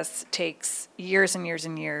process takes years and years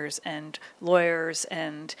and years, and lawyers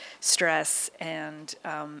and stress and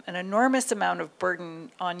an enormous amount of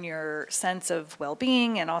burden on your sense of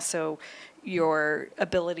well-being, and also your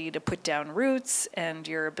ability to put down roots and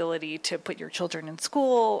your ability to put your children in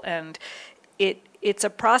school. And it's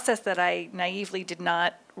a process that I naively did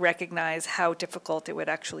not recognize how difficult it would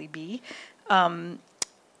actually be.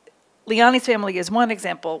 Liani's family is one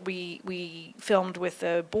example. We filmed with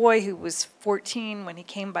a boy who was 14 when he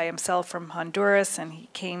came by himself from Honduras, and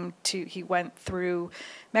he went through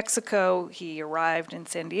Mexico. He arrived in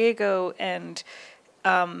San Diego, and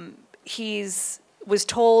was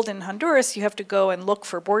told in Honduras, you have to go and look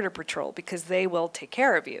for Border Patrol because they will take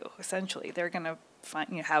care of you. Essentially, they're going to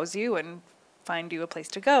house you and find you a place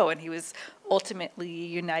to go. And he was ultimately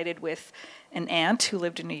united with an aunt who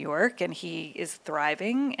lived in New York, and he is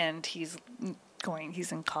thriving, and he's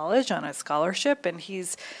in college on a scholarship, and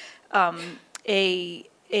he's an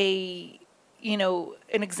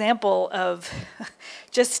example of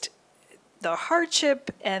just the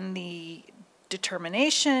hardship and the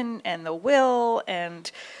determination and the will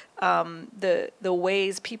and the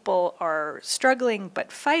ways people are struggling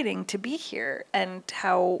but fighting to be here, and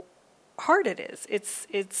how hard it is.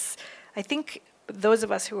 It's I think those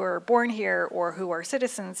of us who are born here or who are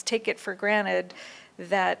citizens take it for granted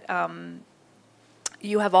that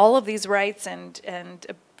you have all of these rights and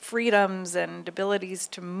freedoms and abilities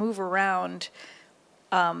to move around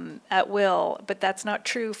at will, but that's not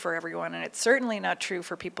true for everyone, and it's certainly not true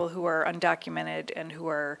for people who are undocumented and who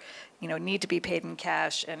are, need to be paid in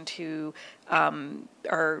cash, and who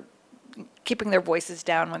are keeping their voices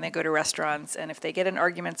down when they go to restaurants, and if they get in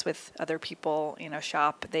arguments with other people,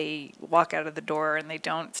 shop, they walk out of the door and they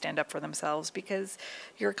don't stand up for themselves because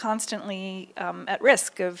you're constantly at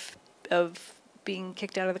risk of being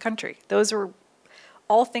kicked out of the country. Those are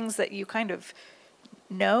all things that you kind of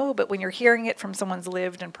know, but when you're hearing it from someone's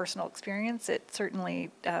lived and personal experience, it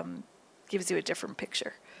certainly gives you a different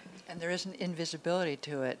picture. And there is an invisibility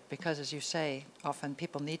to it because, as you say, often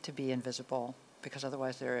people need to be invisible because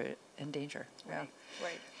otherwise they're in danger. Right. Yeah.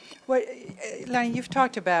 Right. Well, Lani, you've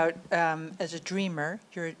talked about as a dreamer,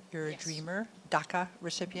 you're a dreamer, DACA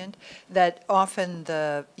recipient, that often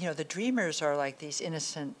the dreamers are like these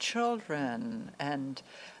innocent children, and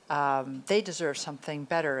they deserve something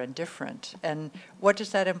better and different. And what does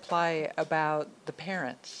that imply about the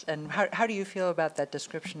parents? And how do you feel about that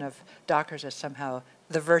description of DACAs as somehow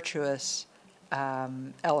the virtuous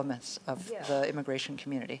elements of the immigration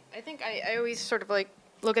community? I think I always sort of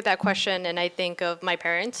look at that question and I think of my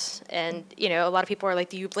parents, and a lot of people are like,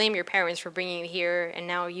 do you blame your parents for bringing you here and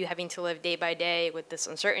now you having to live day by day with this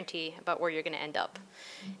uncertainty about where you're going to end up?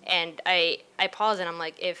 And I pause and I'm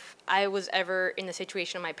like, if I was ever in the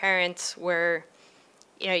situation of my parents where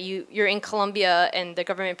you're in Colombia and the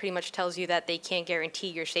government pretty much tells you that they can't guarantee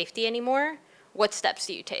your safety anymore, what steps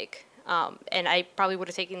do you take? And I probably would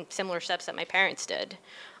have taken similar steps that my parents did.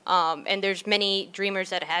 And there's many dreamers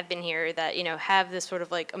that have been here that, have this sort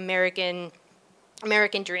of American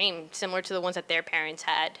dream similar to the ones that their parents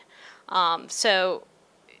had. So,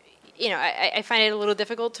 I find it a little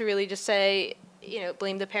difficult to really just say,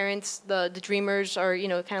 blame the parents. The dreamers are,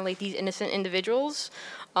 kind of like these innocent individuals.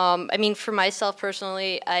 I mean, for myself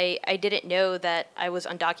personally, I didn't know that I was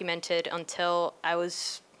undocumented until I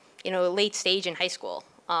was, late stage in high school.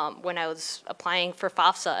 When I was applying for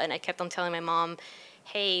FAFSA, and I kept on telling my mom,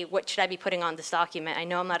 hey, what should I be putting on this document? I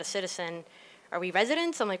know I'm not a citizen. Are we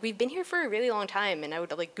residents? I'm like, we've been here for a really long time. And I would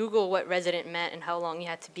Google what resident meant and how long you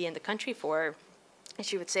had to be in the country for. And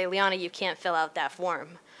she would say, Liana, you can't fill out that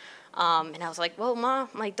form. And I was like, well, Ma,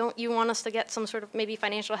 like, don't you want us to get some sort of maybe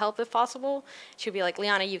financial help if possible? She'd be like,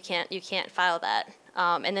 Liana, you can't file that.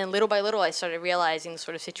 And then little by little, I started realizing the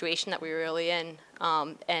sort of situation that we were really in,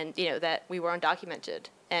 and that we were undocumented,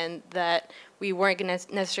 and that we weren't going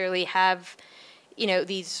to necessarily have,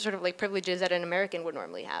 these sort of like privileges that an American would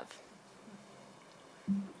normally have.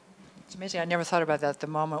 It's amazing. I never thought about that. The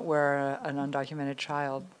moment where an undocumented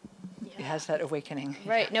child has that awakening.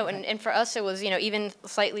 Right. No, and for us, it was, even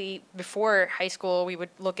slightly before high school, we would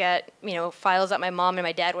look at, files that my mom and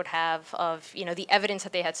my dad would have of, the evidence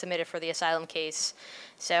that they had submitted for the asylum case.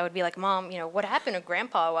 So I would be like, Mom, what happened to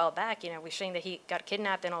Grandpa a while back? We're saying that he got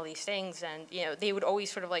kidnapped and all these things. And, they would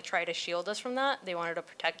always sort of like try to shield us from that. They wanted to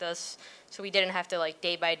protect us. So we didn't have to like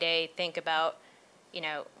day by day think about,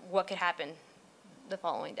 what could happen the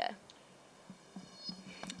following day.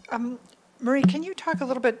 Marie, can you talk a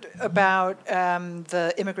little bit about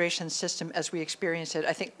the immigration system as we experience it?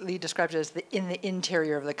 I think Lee described it as in the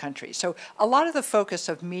interior of the country. So a lot of the focus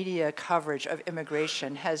of media coverage of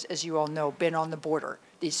immigration has, as you all know, been on the border.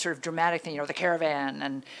 These sort of dramatic things, the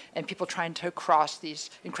caravan and people trying to cross these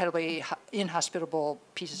incredibly inhospitable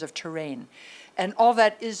pieces of terrain. And all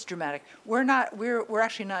that is dramatic. We're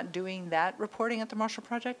actually not doing that reporting at the Marshall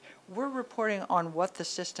Project. We're reporting on what the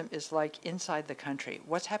system is like inside the country.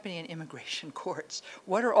 What's happening in immigration courts?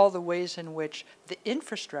 What are all the ways in which the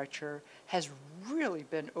infrastructure has really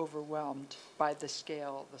been overwhelmed by the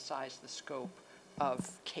scale, the size, the scope of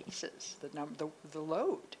cases, the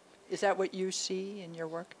load? Is that what you see in your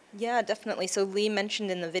work? Yeah, definitely. So Lee mentioned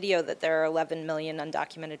in the video that there are 11 million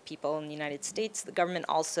undocumented people in the United States. The government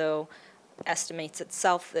also estimates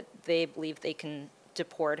itself that they believe they can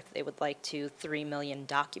deport, if they would like to, 3 million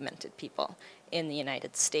documented people in the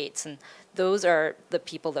United States. And those are the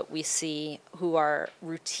people that we see who are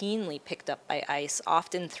routinely picked up by ICE,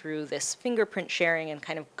 often through this fingerprint sharing and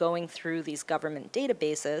kind of going through these government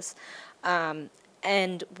databases.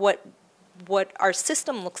 And what our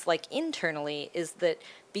system looks like internally is that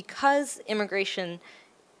because immigration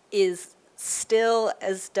is still,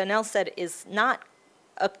 as Donnell said, is not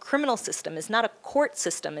a criminal system, is not a court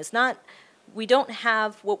system, we don't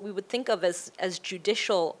have what we would think of as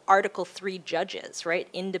judicial Article III judges, right?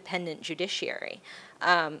 Independent judiciary.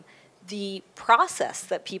 The process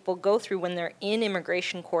that people go through when they're in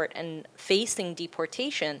immigration court and facing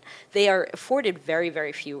deportation, they are afforded very,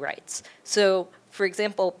 very few rights. So, for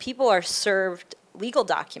example, people are served legal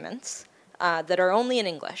documents that are only in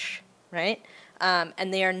English, right?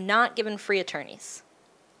 And they are not given free attorneys.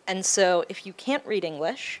 And so if you can't read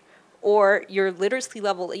English, or your literacy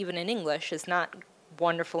level even in English is not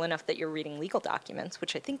wonderful enough that you're reading legal documents,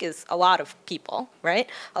 which I think is a lot of people, right?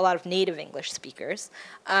 A lot of native English speakers,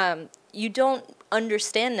 you don't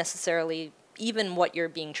understand necessarily even what you're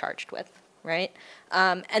being charged with, right?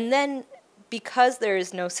 And then because there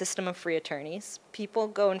is no system of free attorneys, people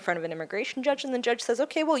go in front of an immigration judge and the judge says,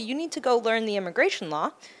 okay, well, you need to go learn the immigration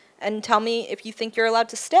law and tell me if you think you're allowed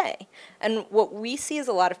to stay. And what we see is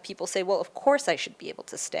a lot of people say, well, of course I should be able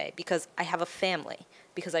to stay because I have a family,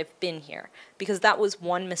 because I've been here, because that was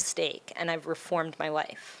one mistake and I've reformed my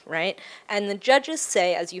life, right? And the judges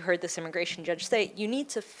say, as you heard this immigration judge say, you need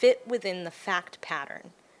to fit within the fact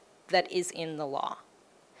pattern that is in the law.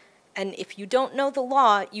 And if you don't know the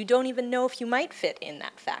law, you don't even know if you might fit in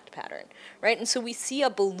that fact pattern, right? And so we see a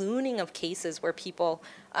ballooning of cases where people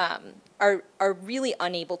are really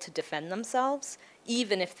unable to defend themselves,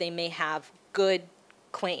 even if they may have good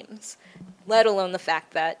claims, let alone the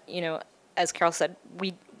fact that, as Carroll said,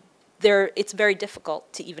 it's very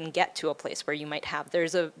difficult to even get to a place where you might have. There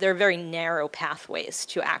are very narrow pathways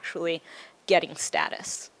to actually getting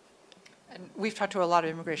status. And we've talked to a lot of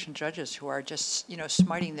immigration judges who are just,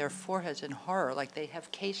 smiting their foreheads in horror, like they have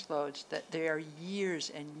caseloads that they are years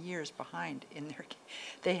and years behind in their.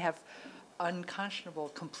 They have unconscionable,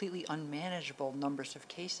 completely unmanageable numbers of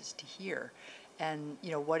cases to hear, and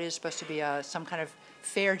what is supposed to be some kind of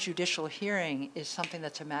fair judicial hearing is something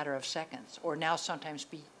that's a matter of seconds, or now sometimes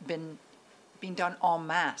being done en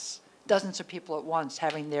masse. Dozens of people at once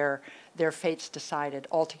having their fates decided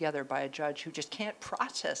altogether by a judge who just can't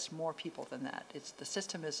process more people than that. The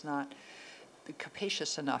system is not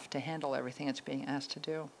capacious enough to handle everything it's being asked to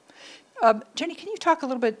do. Jenny, can you talk a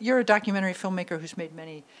little bit? You're a documentary filmmaker who's made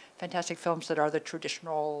many fantastic films that are the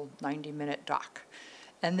traditional 90-minute doc.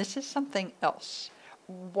 And this is something else.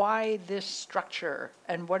 Why this structure,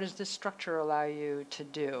 and what does this structure allow you to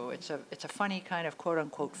do? It's a funny kind of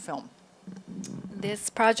quote-unquote film.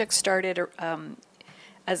 This project started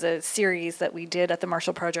as a series that we did at the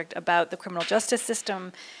Marshall Project about the criminal justice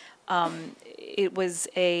system. It was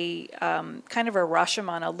a kind of a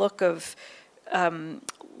Rashomon, a look of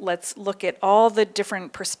let's look at all the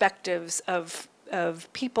different perspectives of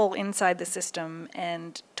people inside the system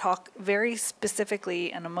and talk very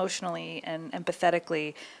specifically and emotionally and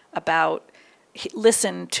empathetically about,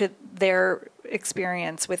 listen to their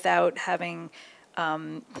experience without having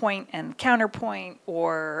point and counterpoint,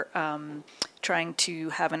 or trying to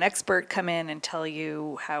have an expert come in and tell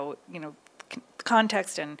you how,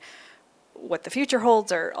 context and what the future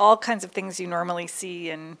holds, or all kinds of things you normally see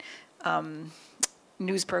in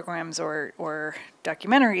news programs or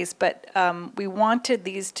documentaries. But we wanted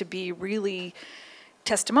these to be really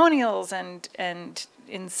testimonials and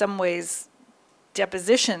in some ways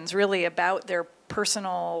depositions really about their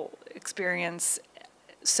personal experience,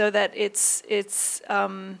 so that it's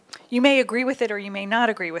you may agree with it or you may not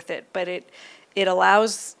agree with it, but it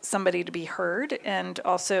allows somebody to be heard and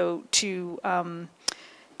also to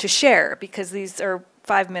share, because these are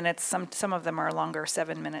 5 minutes, some of them are longer,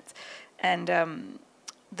 7 minutes, and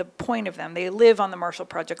the point of them, they live on the Marshall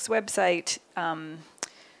Project's website,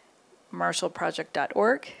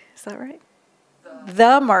 marshallproject.org, is that right?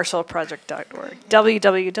 TheMarshallProject.org,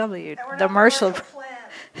 www.themarshall.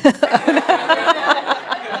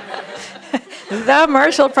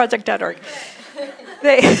 TheMarshallProject.org.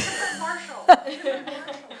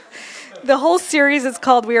 The whole series is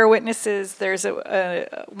called We Are Witnesses. There's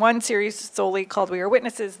one series solely called We Are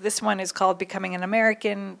Witnesses. This one is called Becoming an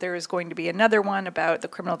American. There is going to be another one about the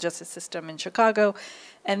criminal justice system in Chicago.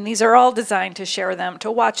 And these are all designed to share them,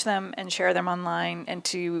 to watch them and share them online, and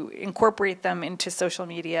to incorporate them into social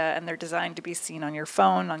media. And they're designed to be seen on your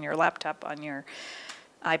phone, on your laptop, on your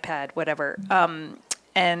iPad, whatever.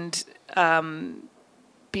 And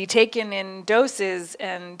be taken in doses,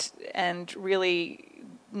 and really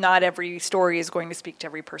not every story is going to speak to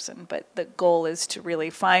every person, but the goal is to really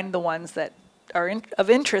find the ones that are of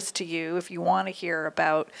interest to you. If you want to hear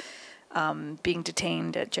about being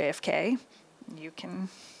detained at JFK, you can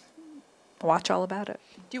watch all about it.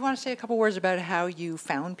 Do you want to say a couple words about how you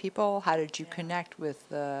found people? How did you connect with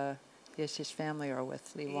his family or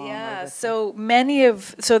with Lee Long? Yeah, so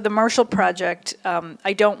the Marshall Project,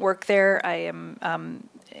 I don't work there. I am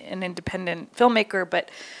an independent filmmaker, but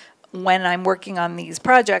when I'm working on these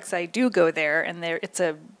projects, I do go there, and it's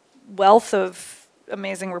a wealth of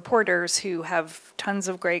amazing reporters who have tons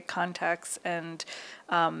of great contacts and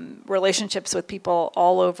relationships with people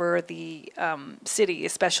all over the city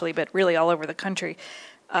especially, but really all over the country,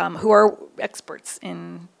 who are experts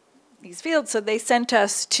in these fields. So they sent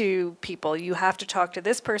us to people. You have to talk to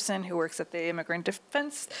this person who works at the Immigrant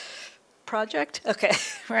Defense Project. Okay,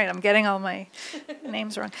 right, I'm getting all my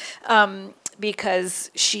names wrong.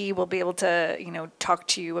 Because she will be able to, talk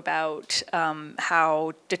to you about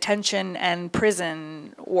how detention and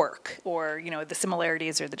prison work, or, the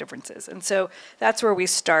similarities or the differences. And so that's where we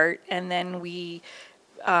start, and then we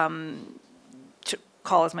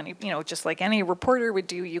call as many, just like any reporter would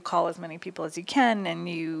do, you call as many people as you can, and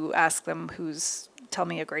you ask them tell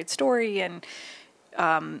me a great story. And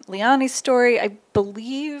Liani's story, I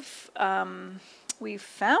believe we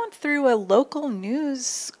found through a local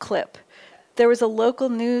news clip. There was a local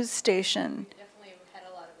news station.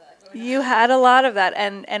 You had a lot of that,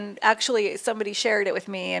 and actually somebody shared it with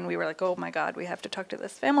me, and we were like, oh my God, we have to talk to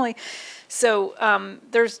this family. So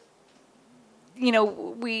there's,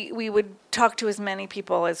 we would talk to as many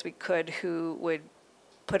people as we could who would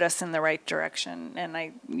put us in the right direction,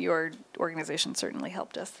 and your organization certainly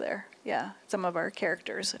helped us there. Yeah, some of our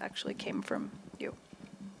characters actually came from you.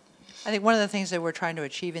 I think one of the things that we're trying to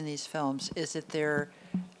achieve in these films is that there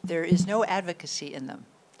is no advocacy in them.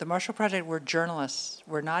 The Marshall Project, we're journalists.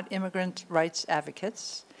 We're not immigrant rights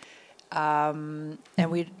advocates. And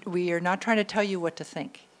we are not trying to tell you what to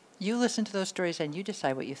think. You listen to those stories and you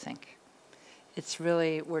decide what you think. It's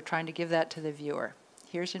really, we're trying to give that to the viewer.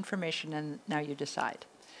 Here's information and now you decide.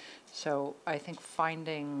 So I think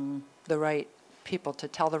finding the right people to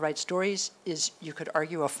tell the right stories is, you could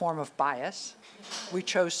argue, a form of bias. We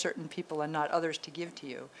chose certain people and not others to give to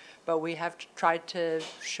you, but we have tried to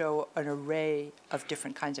show an array of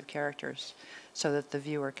different kinds of characters so that the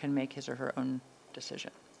viewer can make his or her own decision.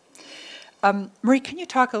 Marie, can you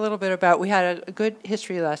talk a little bit about, we had a good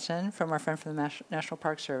history lesson from our friend from the National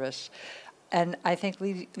Park Service, and I think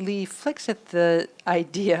Lee flicks at the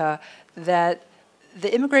idea that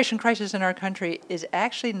the immigration crisis in our country is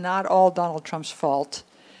actually not all Donald Trump's fault.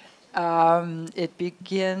 It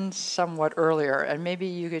begins somewhat earlier, and maybe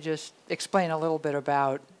you could just explain a little bit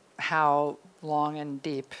about how long and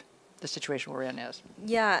deep the situation we're in is.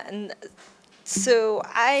 Yeah, and so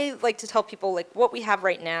I like to tell people, like, what we have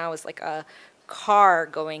right now is like a car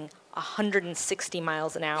going 160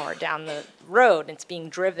 miles an hour down the road. It's being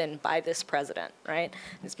driven by this president, right?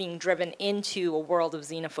 It's being driven into a world of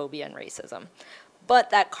xenophobia and racism.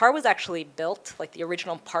 But that car was actually built, like the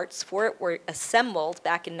original parts for it were assembled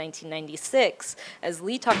back in 1996, as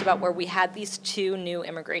Lee talked about, where we had these two new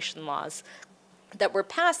immigration laws that were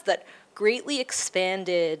passed that greatly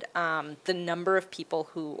expanded the number of people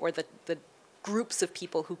who, or the groups of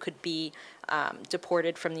people who could be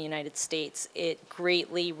deported from the United States. It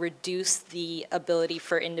greatly reduced the ability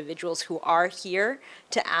for individuals who are here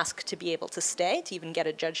to ask to be able to stay, to even get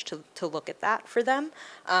a judge to look at that for them.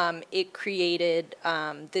 It created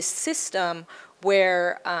this system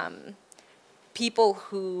where people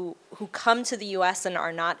who come to the US and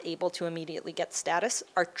are not able to immediately get status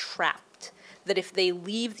are trapped. That if they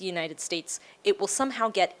leave the United States, it will somehow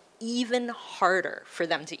get even harder for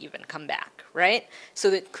them to even come back, right?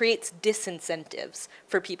 So it creates disincentives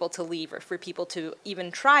for people to leave or for people to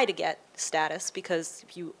even try to get status, because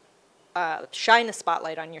if you shine a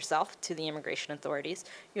spotlight on yourself to the immigration authorities,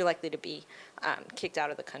 you're likely to be kicked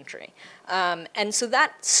out of the country. And so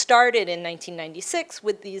that started in 1996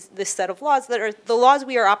 with this set of laws that are the laws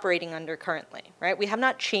we are operating under currently, right? We have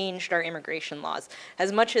not changed our immigration laws.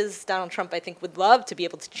 As much as Donald Trump, I think, would love to be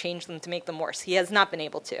able to change them to make them worse, he has not been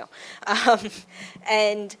able to.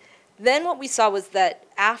 And then what we saw was that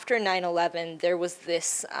after 9/11, there was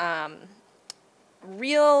this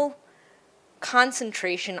real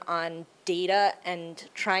concentration on data and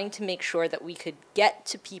trying to make sure that we could get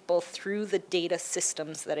to people through the data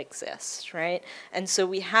systems that exist, right? And so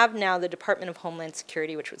we have now the Department of Homeland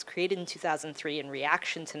Security, which was created in 2003 in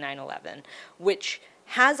reaction to 9/11, which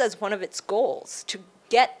has as one of its goals to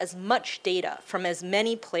get as much data from as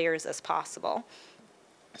many players as possible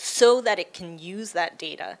so that it can use that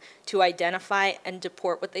data to identify and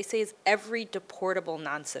deport what they say is every deportable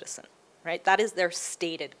non-citizen, right? That is their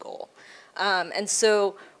stated goal. And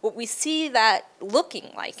so what we see that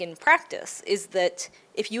looking like in practice is that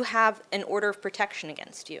if you have an order of protection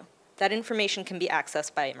against you, that information can be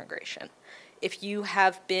accessed by immigration. If you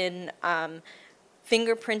have been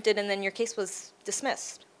fingerprinted and then your case was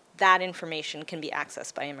dismissed, that information can be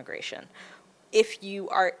accessed by immigration. If you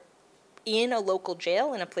are in a local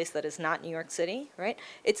jail in a place that is not New York City, right,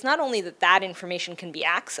 it's not only that that information can be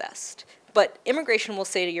accessed, but immigration will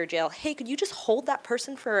say to your jail, hey, could you just hold that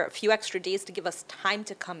person for a few extra days to give us time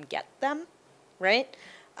to come get them, right?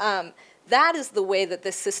 That is the way that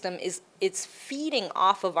this system it's feeding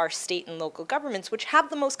off of our state and local governments, which have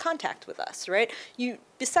the most contact with us, right? You,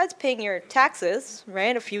 besides paying your taxes,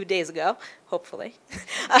 right, a few days ago, hopefully,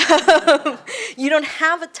 you don't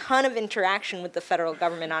have a ton of interaction with the federal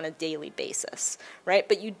government on a daily basis, right?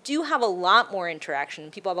 But you do have a lot more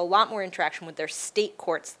interaction. People have a lot more interaction with their state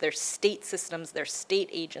courts, their state systems, their state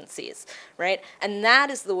agencies, right? And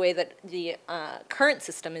that is the way that the current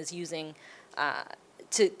system is using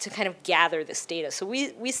to kind of gather this data. So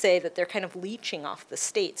we say that they're kind of leeching off the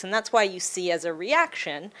states, and that's why you see as a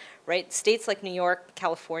reaction, right, states like New York,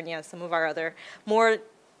 California, some of our other more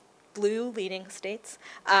blue-leaning states,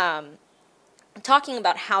 talking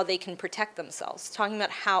about how they can protect themselves, talking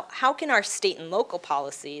about how can our state and local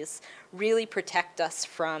policies really protect us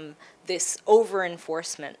from this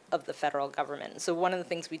over-enforcement of the federal government. So one of the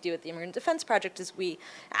things we do at the Immigrant Defense Project is we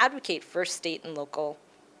advocate for state and local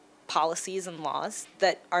policies and laws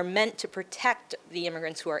that are meant to protect the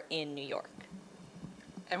immigrants who are in New York.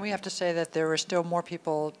 And we have to say that there are still more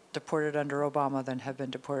people deported under Obama than have been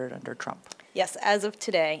deported under Trump. Yes, as of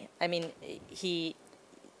today, I mean,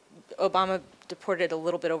 Obama deported a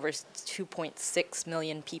little bit over 2.6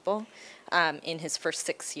 million people in his first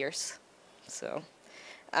 6 years. So,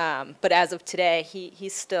 but as of today,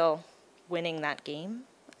 he's still winning that game,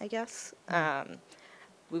 I guess.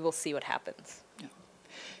 We will see what happens.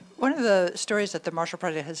 One of the stories that the Marshall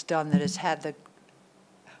Project has done that has had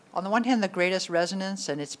on the one hand, the greatest resonance,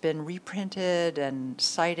 and it's been reprinted and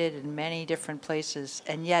cited in many different places,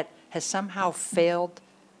 and yet has somehow failed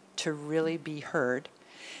to really be heard,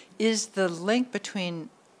 is the link between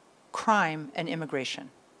crime and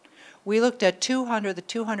immigration. We looked at the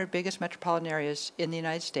 200 biggest metropolitan areas in the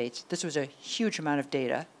United States. This was a huge amount of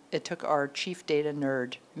data. It took our chief data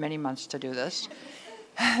nerd many months to do this.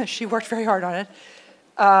 She worked very hard on it.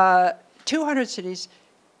 200 cities.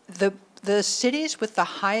 The cities with the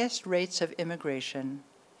highest rates of immigration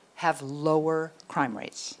have lower crime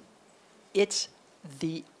rates. It's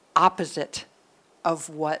the opposite of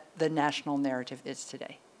what the national narrative is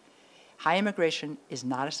today. High immigration is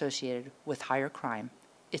not associated with higher crime.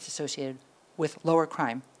 It's associated with lower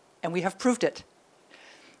crime, and we have proved it.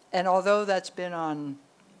 And although that's been on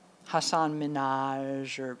Hassan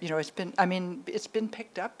Minhaj, or, you know, it's been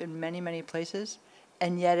picked up in many, many places,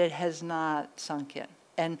 and yet it has not sunk in.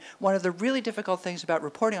 And one of the really difficult things about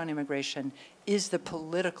reporting on immigration is the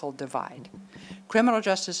political divide. Criminal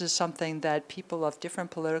justice is something that people of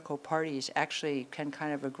different political parties actually can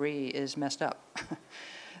kind of agree is messed up.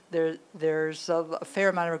 There's a fair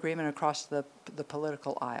amount of agreement across the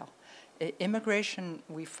political aisle. Immigration,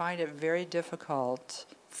 we find it very difficult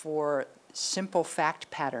for simple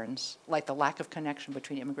fact patterns, like the lack of connection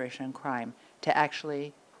between immigration and crime, to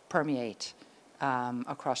actually permeate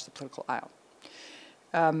across the political aisle.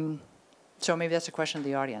 So maybe that's a question of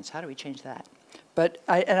the audience. How do we change that? But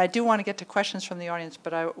I do want to get to questions from the audience,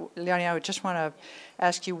 but Leonie, I would just want to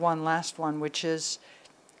ask you one last one, which is,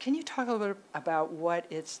 can you talk a little bit about what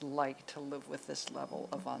it's like to live with this level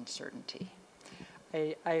of uncertainty?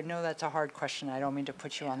 I know that's a hard question. I don't mean to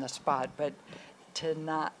put you on the spot, but to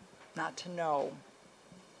not to know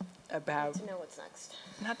about... Not to know what's next.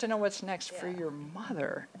 Not to know what's next for your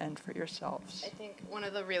mother and for yourselves. I think one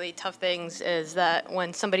of the really tough things is that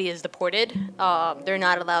when somebody is deported, they're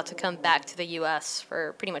not allowed to come back to the U.S.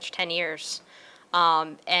 for pretty much 10 years.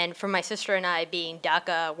 And for my sister and I being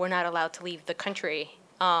DACA, we're not allowed to leave the country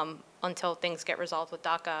until things get resolved with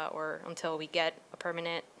DACA or until we get a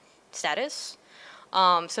permanent status.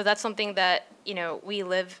 So that's something that, you know, we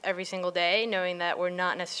live every single day knowing that we're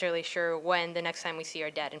not necessarily sure when the next time we see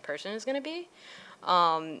our dad in person is going to be.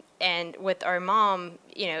 And with our mom,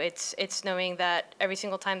 you know, it's knowing that every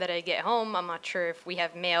single time that I get home, I'm not sure if we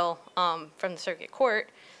have mail from the circuit court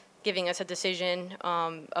giving us a decision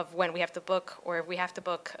of when we have to book or if we have to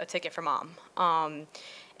book a ticket for mom.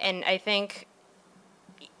 And I think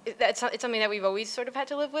it's something that we've always sort of had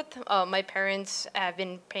to live with. My parents have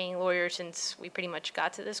been paying lawyers since we pretty much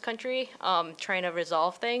got to this country, trying to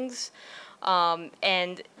resolve things.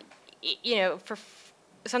 And, you know, for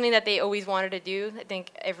something that they always wanted to do, I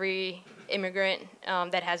think every immigrant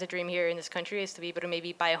that has a dream here in this country is to be able to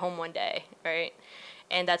maybe buy a home one day, right?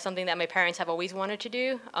 And that's something that my parents have always wanted to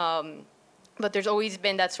do. But there's always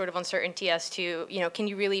been that sort of uncertainty as to, you know, can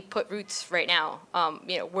you really put roots right now?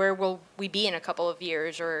 You know, where will we be in a couple of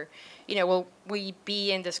years, or, you know, will we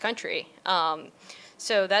be in this country?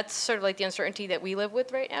 So that's sort of like the uncertainty that we live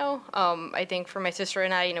with right now. I think for my sister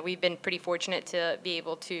and I, you know, we've been pretty fortunate to be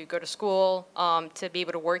able to go to school, to be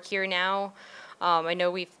able to work here now. I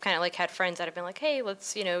know we've kind of like had friends that have been like, hey,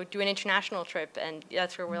 let's, you know, do an international trip. And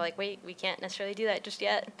that's where we're like, wait, we can't necessarily do that just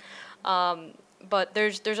yet. But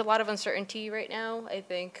there's a lot of uncertainty right now. I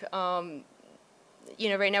think, you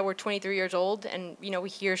know, right now we're 23 years old, and, you know, we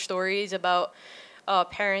hear stories about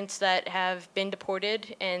parents that have been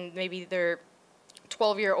deported, and maybe their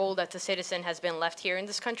 12-year-old that's a citizen has been left here in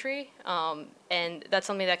this country. And that's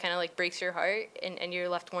something that kind of like breaks your heart, and you're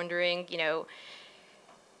left wondering, you know,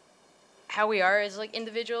 how we are as like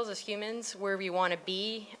individuals, as humans, where we want to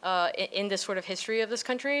be in this sort of history of this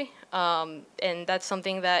country. And that's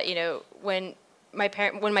something that, you know, when my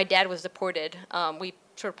dad was deported, we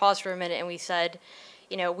sort of paused for a minute and we said,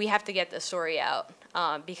 you know, we have to get this story out,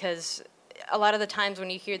 because a lot of the times when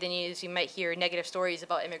you hear the news, you might hear negative stories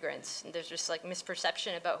about immigrants, and there's just like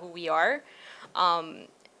misperception about who we are.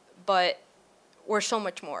 But we're so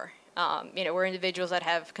much more. You know, we're individuals that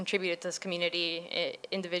have contributed to this community,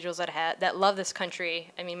 individuals that love this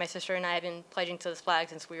country. I mean, my sister and I have been pledging to this flag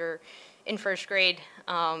since we were in first grade.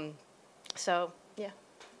 So, yeah.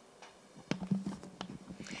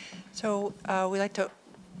 So we'd like to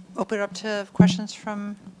open it up to questions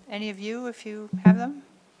from any of you, if you have them.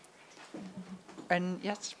 And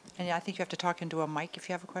yes, and I think you have to talk into a mic if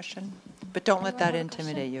you have a question. But don't let that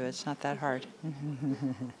intimidate you. It's not that hard.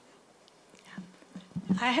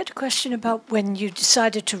 I had a question about when you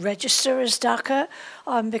decided to register as DACA,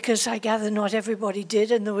 because I gather not everybody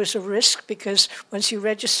did, and there was a risk, because once you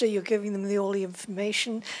register, you're giving them all the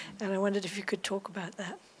information, and I wondered if you could talk about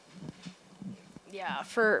that. Yeah,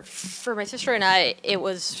 for my sister and I, it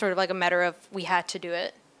was sort of like a matter of we had to do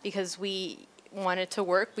it because we wanted to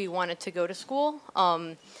work, we wanted to go to school.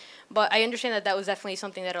 But I understand that that was definitely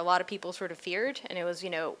something that a lot of people sort of feared. And it was, you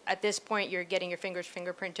know, at this point, you're getting your fingers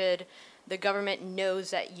fingerprinted. The government knows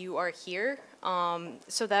that you are here.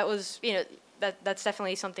 So that was, you know, that's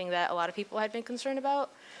definitely something that a lot of people had been concerned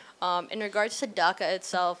about. In regards to DACA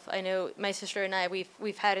itself, I know my sister and I,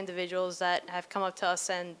 we've had individuals that have come up to us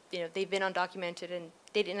and, you know, they've been undocumented and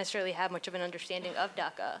they didn't necessarily have much of an understanding of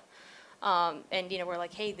DACA. And, you know, we're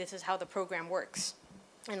like, hey, this is how the program works.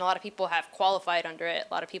 And a lot of people have qualified under it.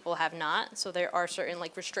 A lot of people have not. So there are certain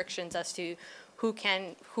like restrictions as to who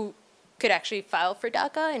could actually file for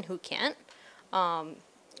DACA and who can't.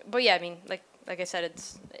 But yeah, I mean, like I said,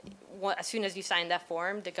 as soon as you sign that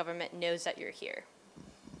form, the government knows that you're here.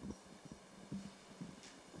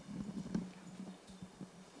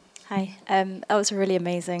 Hi, that was a really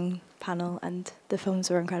amazing panel and the films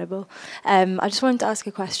were incredible. I just wanted to ask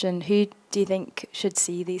a question. Who do you think should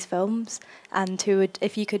see these films? And who would,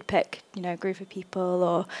 if you could pick, you know, a group of people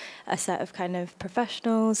or a set of kind of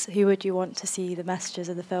professionals, who would you want to see the messages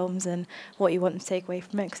of the films and what you want to take away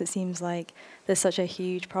from it? Because it seems like there's such a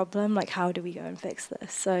huge problem. Like, how do we go and fix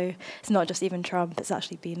this? So it's not just even Trump, it's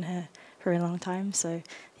actually been here for a long time. So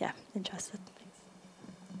yeah, interested.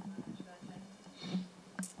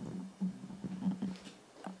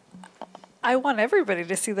 I want everybody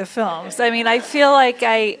to see the films. I mean, I feel like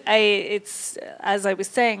it's, as I was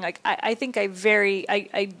saying, like, I think I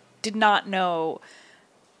did not know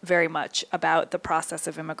very much about the process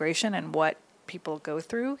of immigration and what people go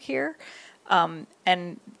through here.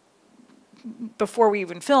 And before we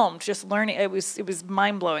even filmed, just learning, it was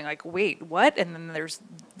mind-blowing, like, wait, what? And then there's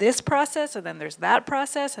this process, and then there's that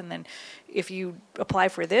process, and then if you apply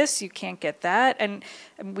for this, you can't get that. And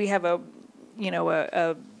we have a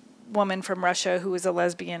woman from Russia who was a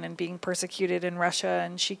lesbian and being persecuted in Russia,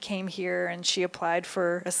 and she came here and she applied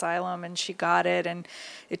for asylum and she got it, and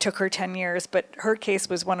it took her 10 years, but her case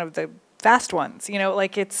was one of the fast ones. You know,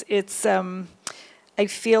 like it's I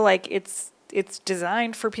feel like it's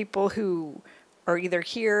designed for people who are either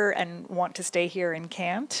here and want to stay here and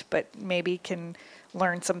can't, but maybe can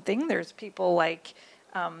learn something. There's people like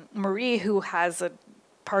Marie, who has a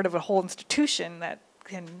part of a whole institution that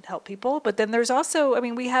can help people. But then there's also, I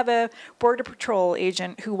mean, we have a Border Patrol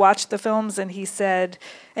agent who watched the films, and he said,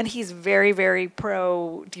 and he's very, very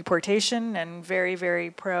pro deportation and very, very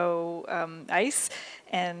pro ICE,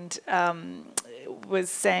 and was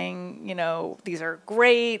saying, you know, these are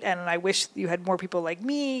great, and I wish you had more people like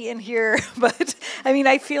me in here. But I mean,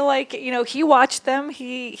 I feel like, you know, he watched them.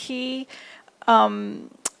 He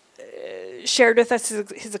shared with us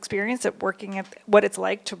his experience at working at what it's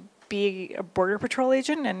like to be a Border Patrol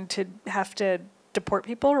agent and to have to deport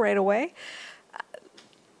people right away.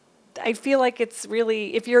 I feel like it's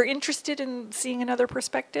really, if you're interested in seeing another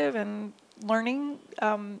perspective and learning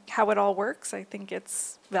how it all works, I think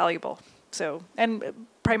it's valuable. So, and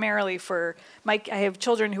primarily for I have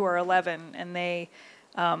children who are 11, and they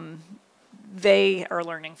are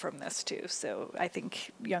learning from this too. So I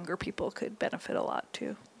think younger people could benefit a lot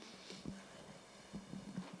too.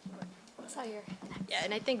 Yeah,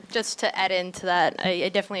 and I think just to add into that, I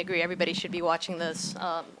definitely agree. Everybody should be watching this,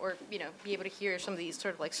 or you know, be able to hear some of these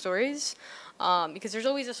sort of like stories, because there's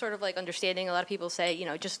always a sort of like understanding. A lot of people say, you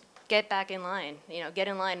know, just get back in line, you know, get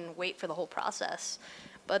in line and wait for the whole process.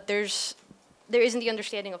 But there isn't the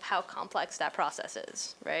understanding of how complex that process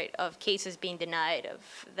is, right? Of cases being denied, of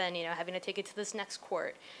then, you know, having to take it to this next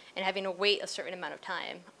court and having to wait a certain amount of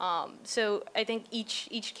time. So I think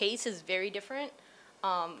each case is very different.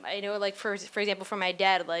 I know, like, for example, for my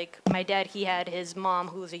dad, he had his mom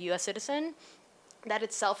who was a U.S. citizen. That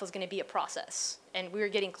itself was going to be a process, and we were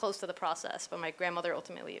getting close to the process, but my grandmother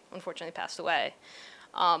ultimately, unfortunately, passed away.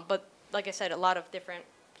 But like I said, a lot of different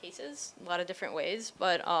cases, a lot of different ways,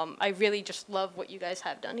 but I really just love what you guys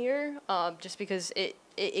have done here, just because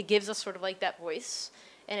it gives us sort of like that voice,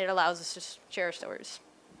 and it allows us to share our stories.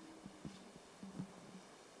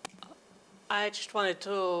 I just wanted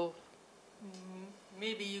to,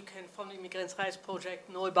 maybe you can, from the Immigrant Rights Project,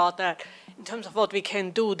 know about that. In terms of what we can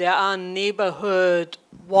do, there are neighborhood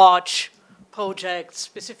watch projects,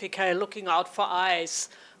 specifically looking out for ICE,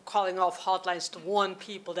 calling off hotlines to warn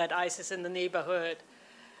people that ICE is in the neighborhood.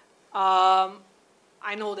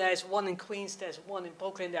 I know there's one in Queens, there's one in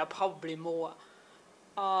Brooklyn, there are probably more.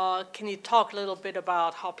 Can you talk a little bit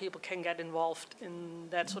about how people can get involved in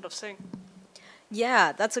that sort of thing?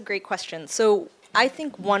 Yeah, that's a great question. So I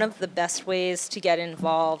think one of the best ways to get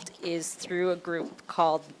involved is through a group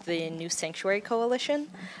called the New Sanctuary Coalition.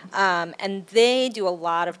 And they do a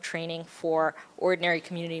lot of training for ordinary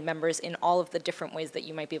community members in all of the different ways that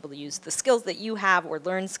you might be able to use the skills that you have or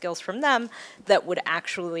learn skills from them that would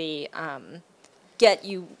actually get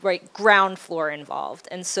you ground floor involved.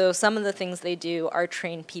 And so some of the things they do are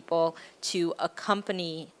train people to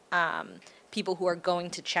accompany people who are going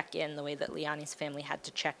to check in the way that Liani's family had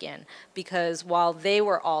to check in. Because while they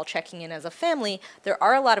were all checking in as a family, there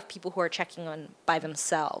are a lot of people who are checking in by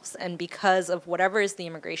themselves. And because of whatever is the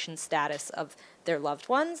immigration status of their loved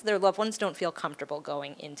ones don't feel comfortable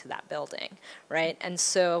going into that building, right? And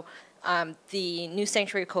so the New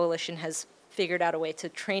Sanctuary Coalition has figured out a way to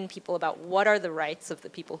train people about what are the rights of the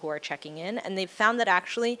people who are checking in. And they've found that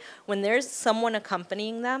actually when there's someone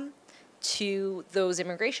accompanying them, to those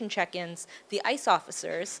immigration check-ins, the ICE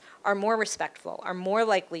officers are more respectful, are more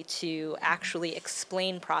likely to actually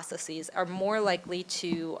explain processes, are more likely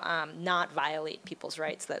to not violate people's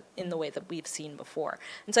rights in the way that we've seen before.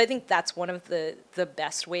 And so I think that's one of the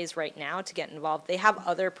best ways right now to get involved. They have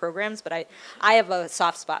other programs, but I have a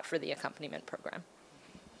soft spot for the accompaniment program.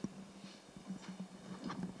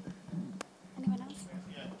 Anyone else?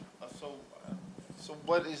 So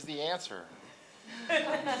what is the answer?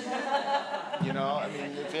 You know, I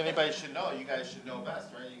mean, if anybody should know, you guys should know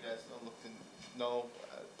best, right? You guys look to know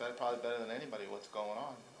probably better than anybody what's going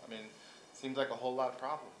on. I mean, it seems like a whole lot of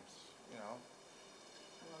problems, you know.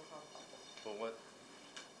 But what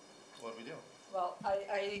do we do? Well,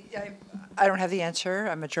 I don't have the answer.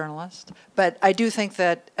 I'm a journalist, but I do think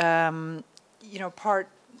that you know, part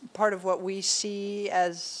of what we see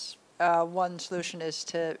as one solution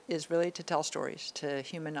is really to tell stories, to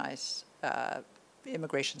humanize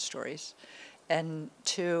immigration stories, and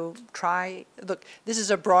to try, look, this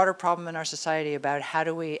is a broader problem in our society about how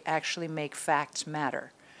do we actually make facts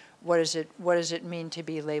matter. What does it mean to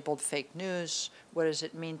be labeled fake news? What does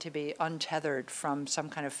it mean to be untethered from some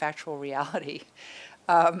kind of factual reality?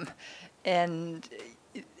 And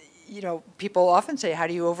you know, people often say, how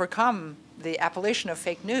do you overcome the appellation of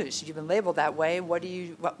fake news? You've been labeled that way. What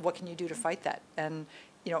can you do to fight that? And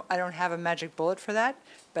you know, I don't have a magic bullet for that,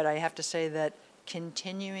 but I have to say that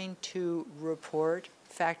continuing to report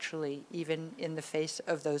factually, even in the face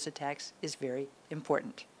of those attacks, is very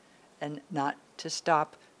important. And not to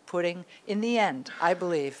stop putting, in the end, I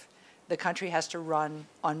believe, the country has to run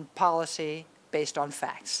on policy based on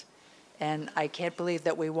facts. And I can't believe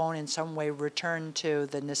that we won't in some way return to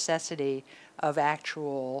the necessity of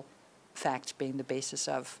actual facts being the basis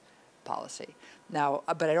of policy. Now,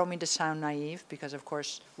 but I don't mean to sound naive, because of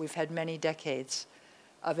course we've had many decades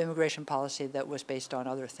of immigration policy that was based on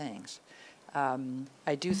other things.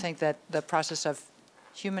 I do think that the process of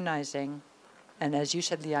humanizing, and as you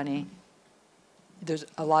said, Liani, there's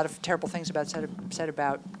a lot of terrible things said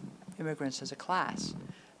about immigrants as a class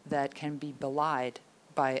that can be belied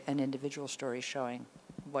by an individual story showing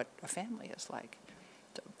what a family is like.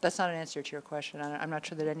 So that's not an answer to your question. I'm not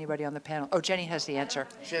sure that anybody on the panel. Oh, Jenny has the answer.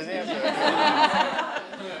 She has the answer.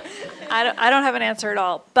 I don't have an answer at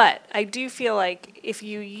all, but I do feel like if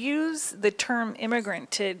you use the term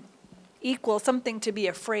immigrant to equal something to be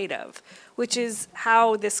afraid of, which is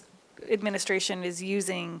how this administration is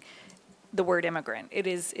using the word immigrant. It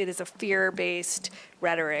is a fear-based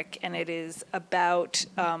rhetoric, and it is about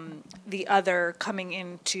the other coming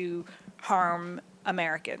in to harm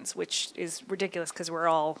Americans, which is ridiculous because we're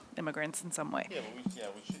all immigrants in some way. Yeah,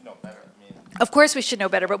 but we should know better. I mean, of course we should know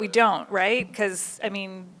better, but we don't, right? Because, I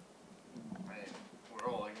mean, we're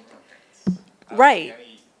all immigrants. Right.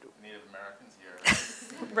 Any Native Americans here.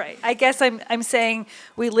 Right. I guess I'm saying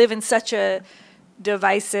we live in such a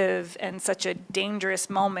divisive and such a dangerous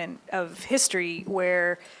moment of history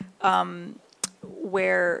where the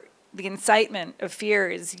incitement of fear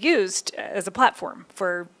is used as a platform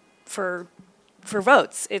for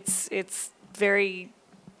votes. It's very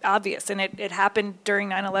obvious, and it happened during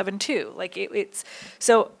 9/11 too. Like it's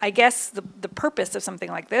so. I guess the purpose of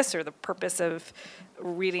something like this, or the purpose of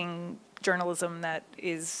reading journalism that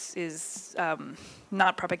is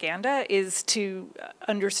not propaganda, is to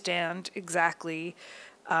understand exactly,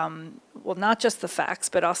 well, not just the facts,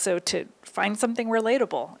 but also to find something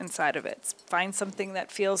relatable inside of it. Find something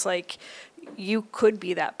that feels like you could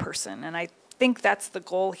be that person. And I think that's the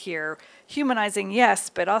goal here. Humanizing, yes,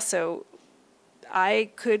 but also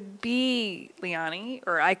I could be Liani,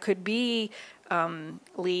 or I could be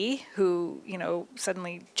Lee, who, you know,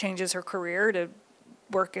 suddenly changes her career to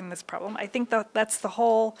work in this problem. I think that's the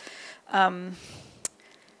whole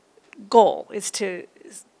goal, is to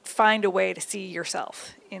find a way to see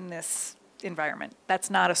yourself in this environment. That's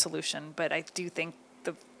not a solution, but I do think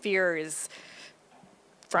the fear is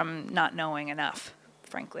from not knowing enough,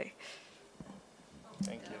 frankly.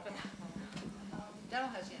 Thank you.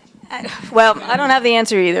 Well, I don't have the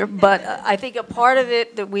answer either, but I think a part of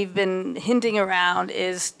it that we've been hinting around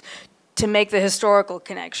is to make the historical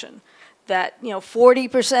connection. That, you know,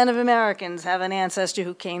 40% of Americans have an ancestor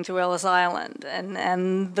who came through Ellis Island,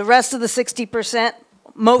 and the rest of the 60%,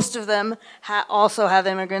 most of them also have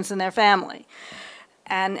immigrants in their family.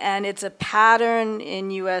 And it's a pattern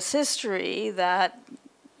in U.S. history that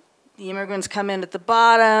the immigrants come in at the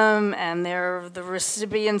bottom, and they're the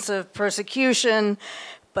recipients of persecution,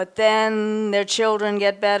 but then their children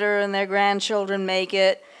get better and their grandchildren make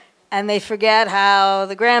it, and they forget how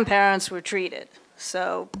the grandparents were treated.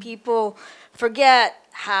 So people forget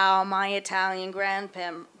how my Italian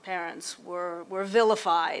grandparents were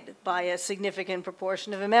vilified by a significant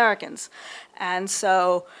proportion of Americans. And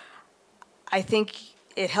so I think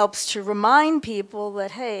it helps to remind people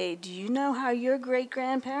that, hey, do you know how your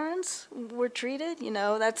great-grandparents were treated? You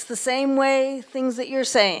know, that's the same way things that you're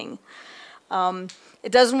saying.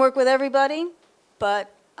 It doesn't work with everybody,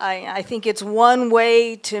 but I think it's one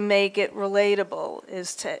way to make it relatable,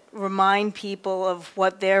 is to remind people of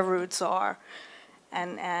what their roots are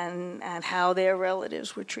and how their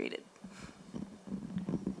relatives were treated.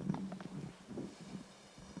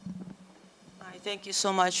 Hi, thank you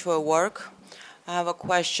so much for your work. I have a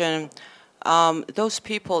question. Those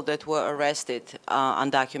people that were arrested,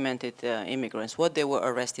 undocumented immigrants, what they were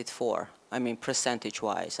arrested for? I mean,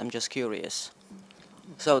 percentage-wise, I'm just curious.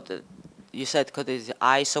 So you said because it's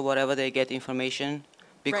ICE or whatever, they get information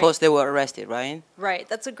because they were arrested, right? Right,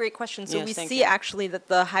 that's a great question. So Yes, we thank see you. actually that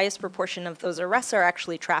the highest proportion of those arrests are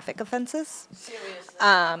actually traffic offenses.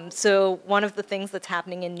 So one of the things that's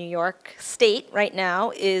happening in New York State right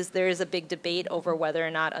now is there is a big debate over whether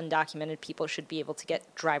or not undocumented people should be able to get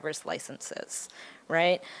driver's licenses,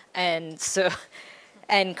 right? And so,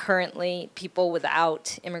 and currently people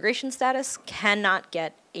without immigration status cannot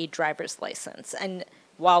get a driver's license. And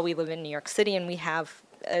while we live in New York City and we have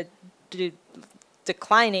a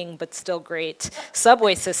declining but still great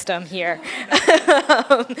subway system here,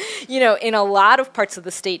 you know, in a lot of parts of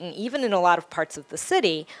the state and even in a lot of parts of the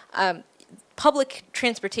city, public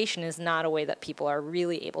transportation is not a way that people are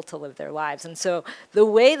really able to live their lives. And so the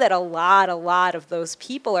way that a lot of those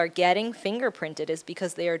people are getting fingerprinted is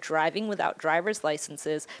because they are driving without driver's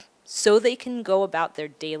licenses, so they can go about their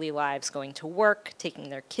daily lives, going to work, taking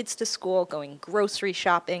their kids to school, going grocery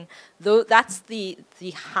shopping. Though that's the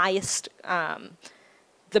highest,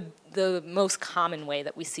 the most common way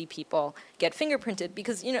that we see people get fingerprinted.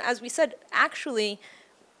 Because, you know, as we said, actually,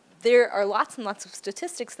 there are lots and lots of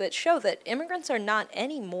statistics that show that immigrants are not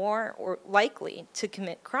any more or likely to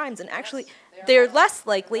commit crimes, and actually they're less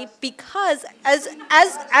likely because,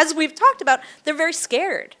 as we've talked about, they're very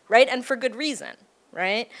scared, right, and for good reason.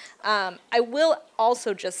 Right? I will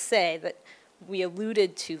also just say that we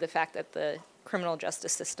alluded to the fact that the criminal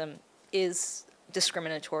justice system is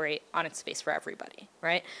discriminatory on its face for everybody,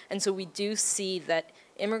 right? And so we do see that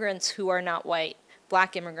immigrants who are not white,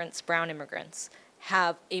 black immigrants, brown immigrants,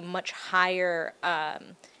 have a much higher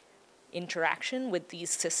interaction with these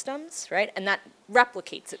systems, right? And that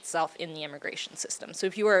replicates itself in the immigration system. So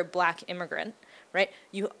if you are a black immigrant, right,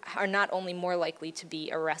 you are not only more likely to be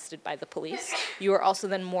arrested by the police, you are also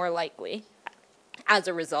then more likely, as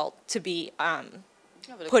a result, to be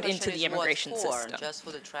put into the immigration system. Just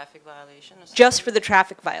for the traffic violation? Just for the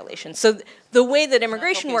traffic violation. So the way that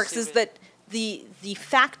immigration works is that the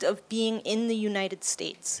fact of being in the United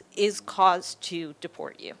States is cause to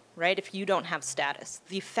deport you, right? If you don't have status,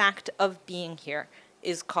 the fact of being here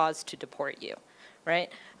is cause to deport you,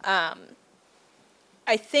 right?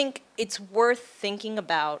 I think it's worth thinking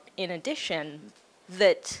about, in addition,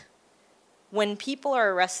 that when people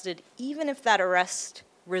are arrested, even if that arrest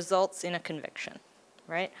results in a conviction,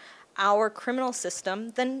 right, our criminal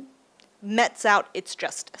system then metes out its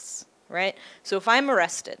justice, right? So if I'm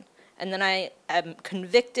arrested and then I am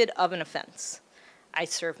convicted of an offense, I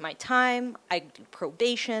serve my time, I do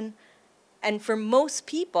probation, and for most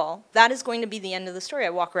people, that is going to be the end of the story. I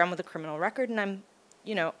walk around with a criminal record and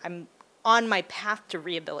I'm on my path to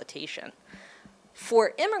rehabilitation.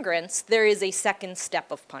 For immigrants, there is a second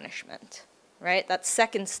step of punishment, right? That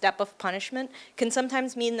second step of punishment can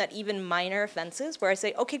sometimes mean that even minor offenses where I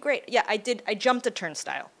say, okay, great, yeah, I jumped a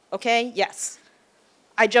turnstile, okay, yes,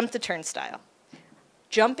 I jumped a turnstile.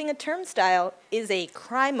 Jumping a turnstile is a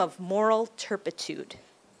crime of moral turpitude,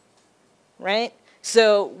 right?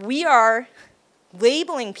 So we are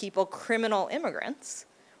labeling people criminal immigrants,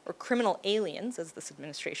 or criminal aliens, as this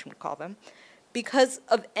administration would call them, because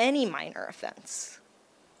of any minor offense.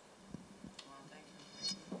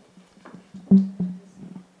 Do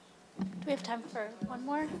we have time for one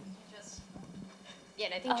more? Yeah,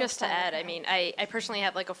 and I think just to add, I mean, I personally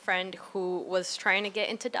have like a friend who was trying to get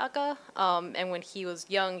into DACA, and when he was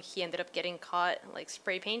young, he ended up getting caught like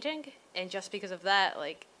spray painting, and just because of that,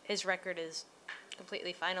 like his record is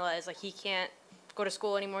completely finalized. Like he can't go to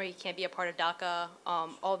school anymore, he can't be a part of DACA,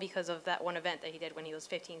 all because of that one event that he did when he was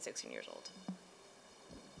 15, 16 years old.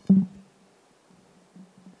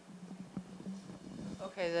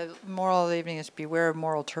 Okay. Okay, the moral of the evening is beware of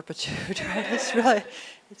moral turpitude. Right? It's really,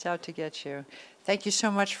 it's out to get you. Thank you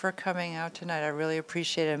so much for coming out tonight. I really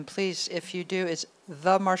appreciate it. And please, if you do, it's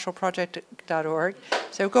themarshallproject.org.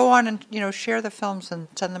 So go on and share the films and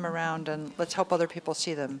send them around, and let's help other people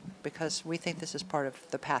see them, because we think this is part of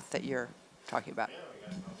the path that you're talking about.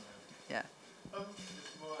 Yeah. For the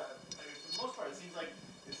most part, it seems like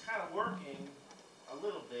it's kind of working a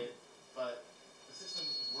little bit, but the system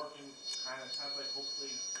is working kind of, sounds like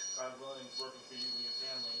hopefully, God willing, it's working for you and your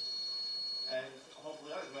family. And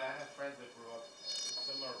hopefully others. I mean, I have friends that grew up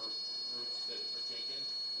similar routes that were taken,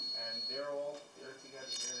 and they're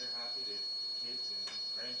together here, they're happy, they have kids and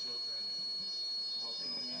grandchildren and the whole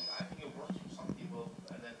thing. I mean, I think it works for some people,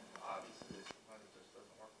 and then obviously sometimes it just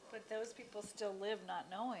doesn't work for But those people still live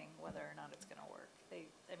not knowing whether or not it's going to work. I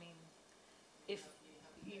mean, if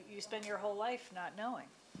you spend your whole life not knowing.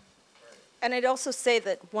 And I'd also say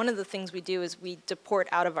that one of the things we do is we deport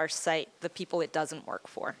out of our sight the people it doesn't work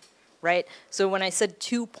for, right? So when I said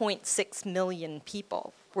 2.6 million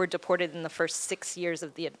people were deported in the first 6 years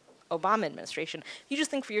of the Obama administration, you just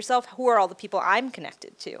think for yourself, who are all the people I'm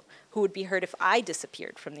connected to who would be hurt if I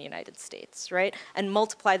disappeared from the United States, right? And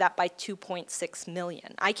multiply that by 2.6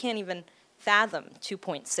 million. I can't even fathom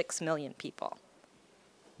 2.6 million people.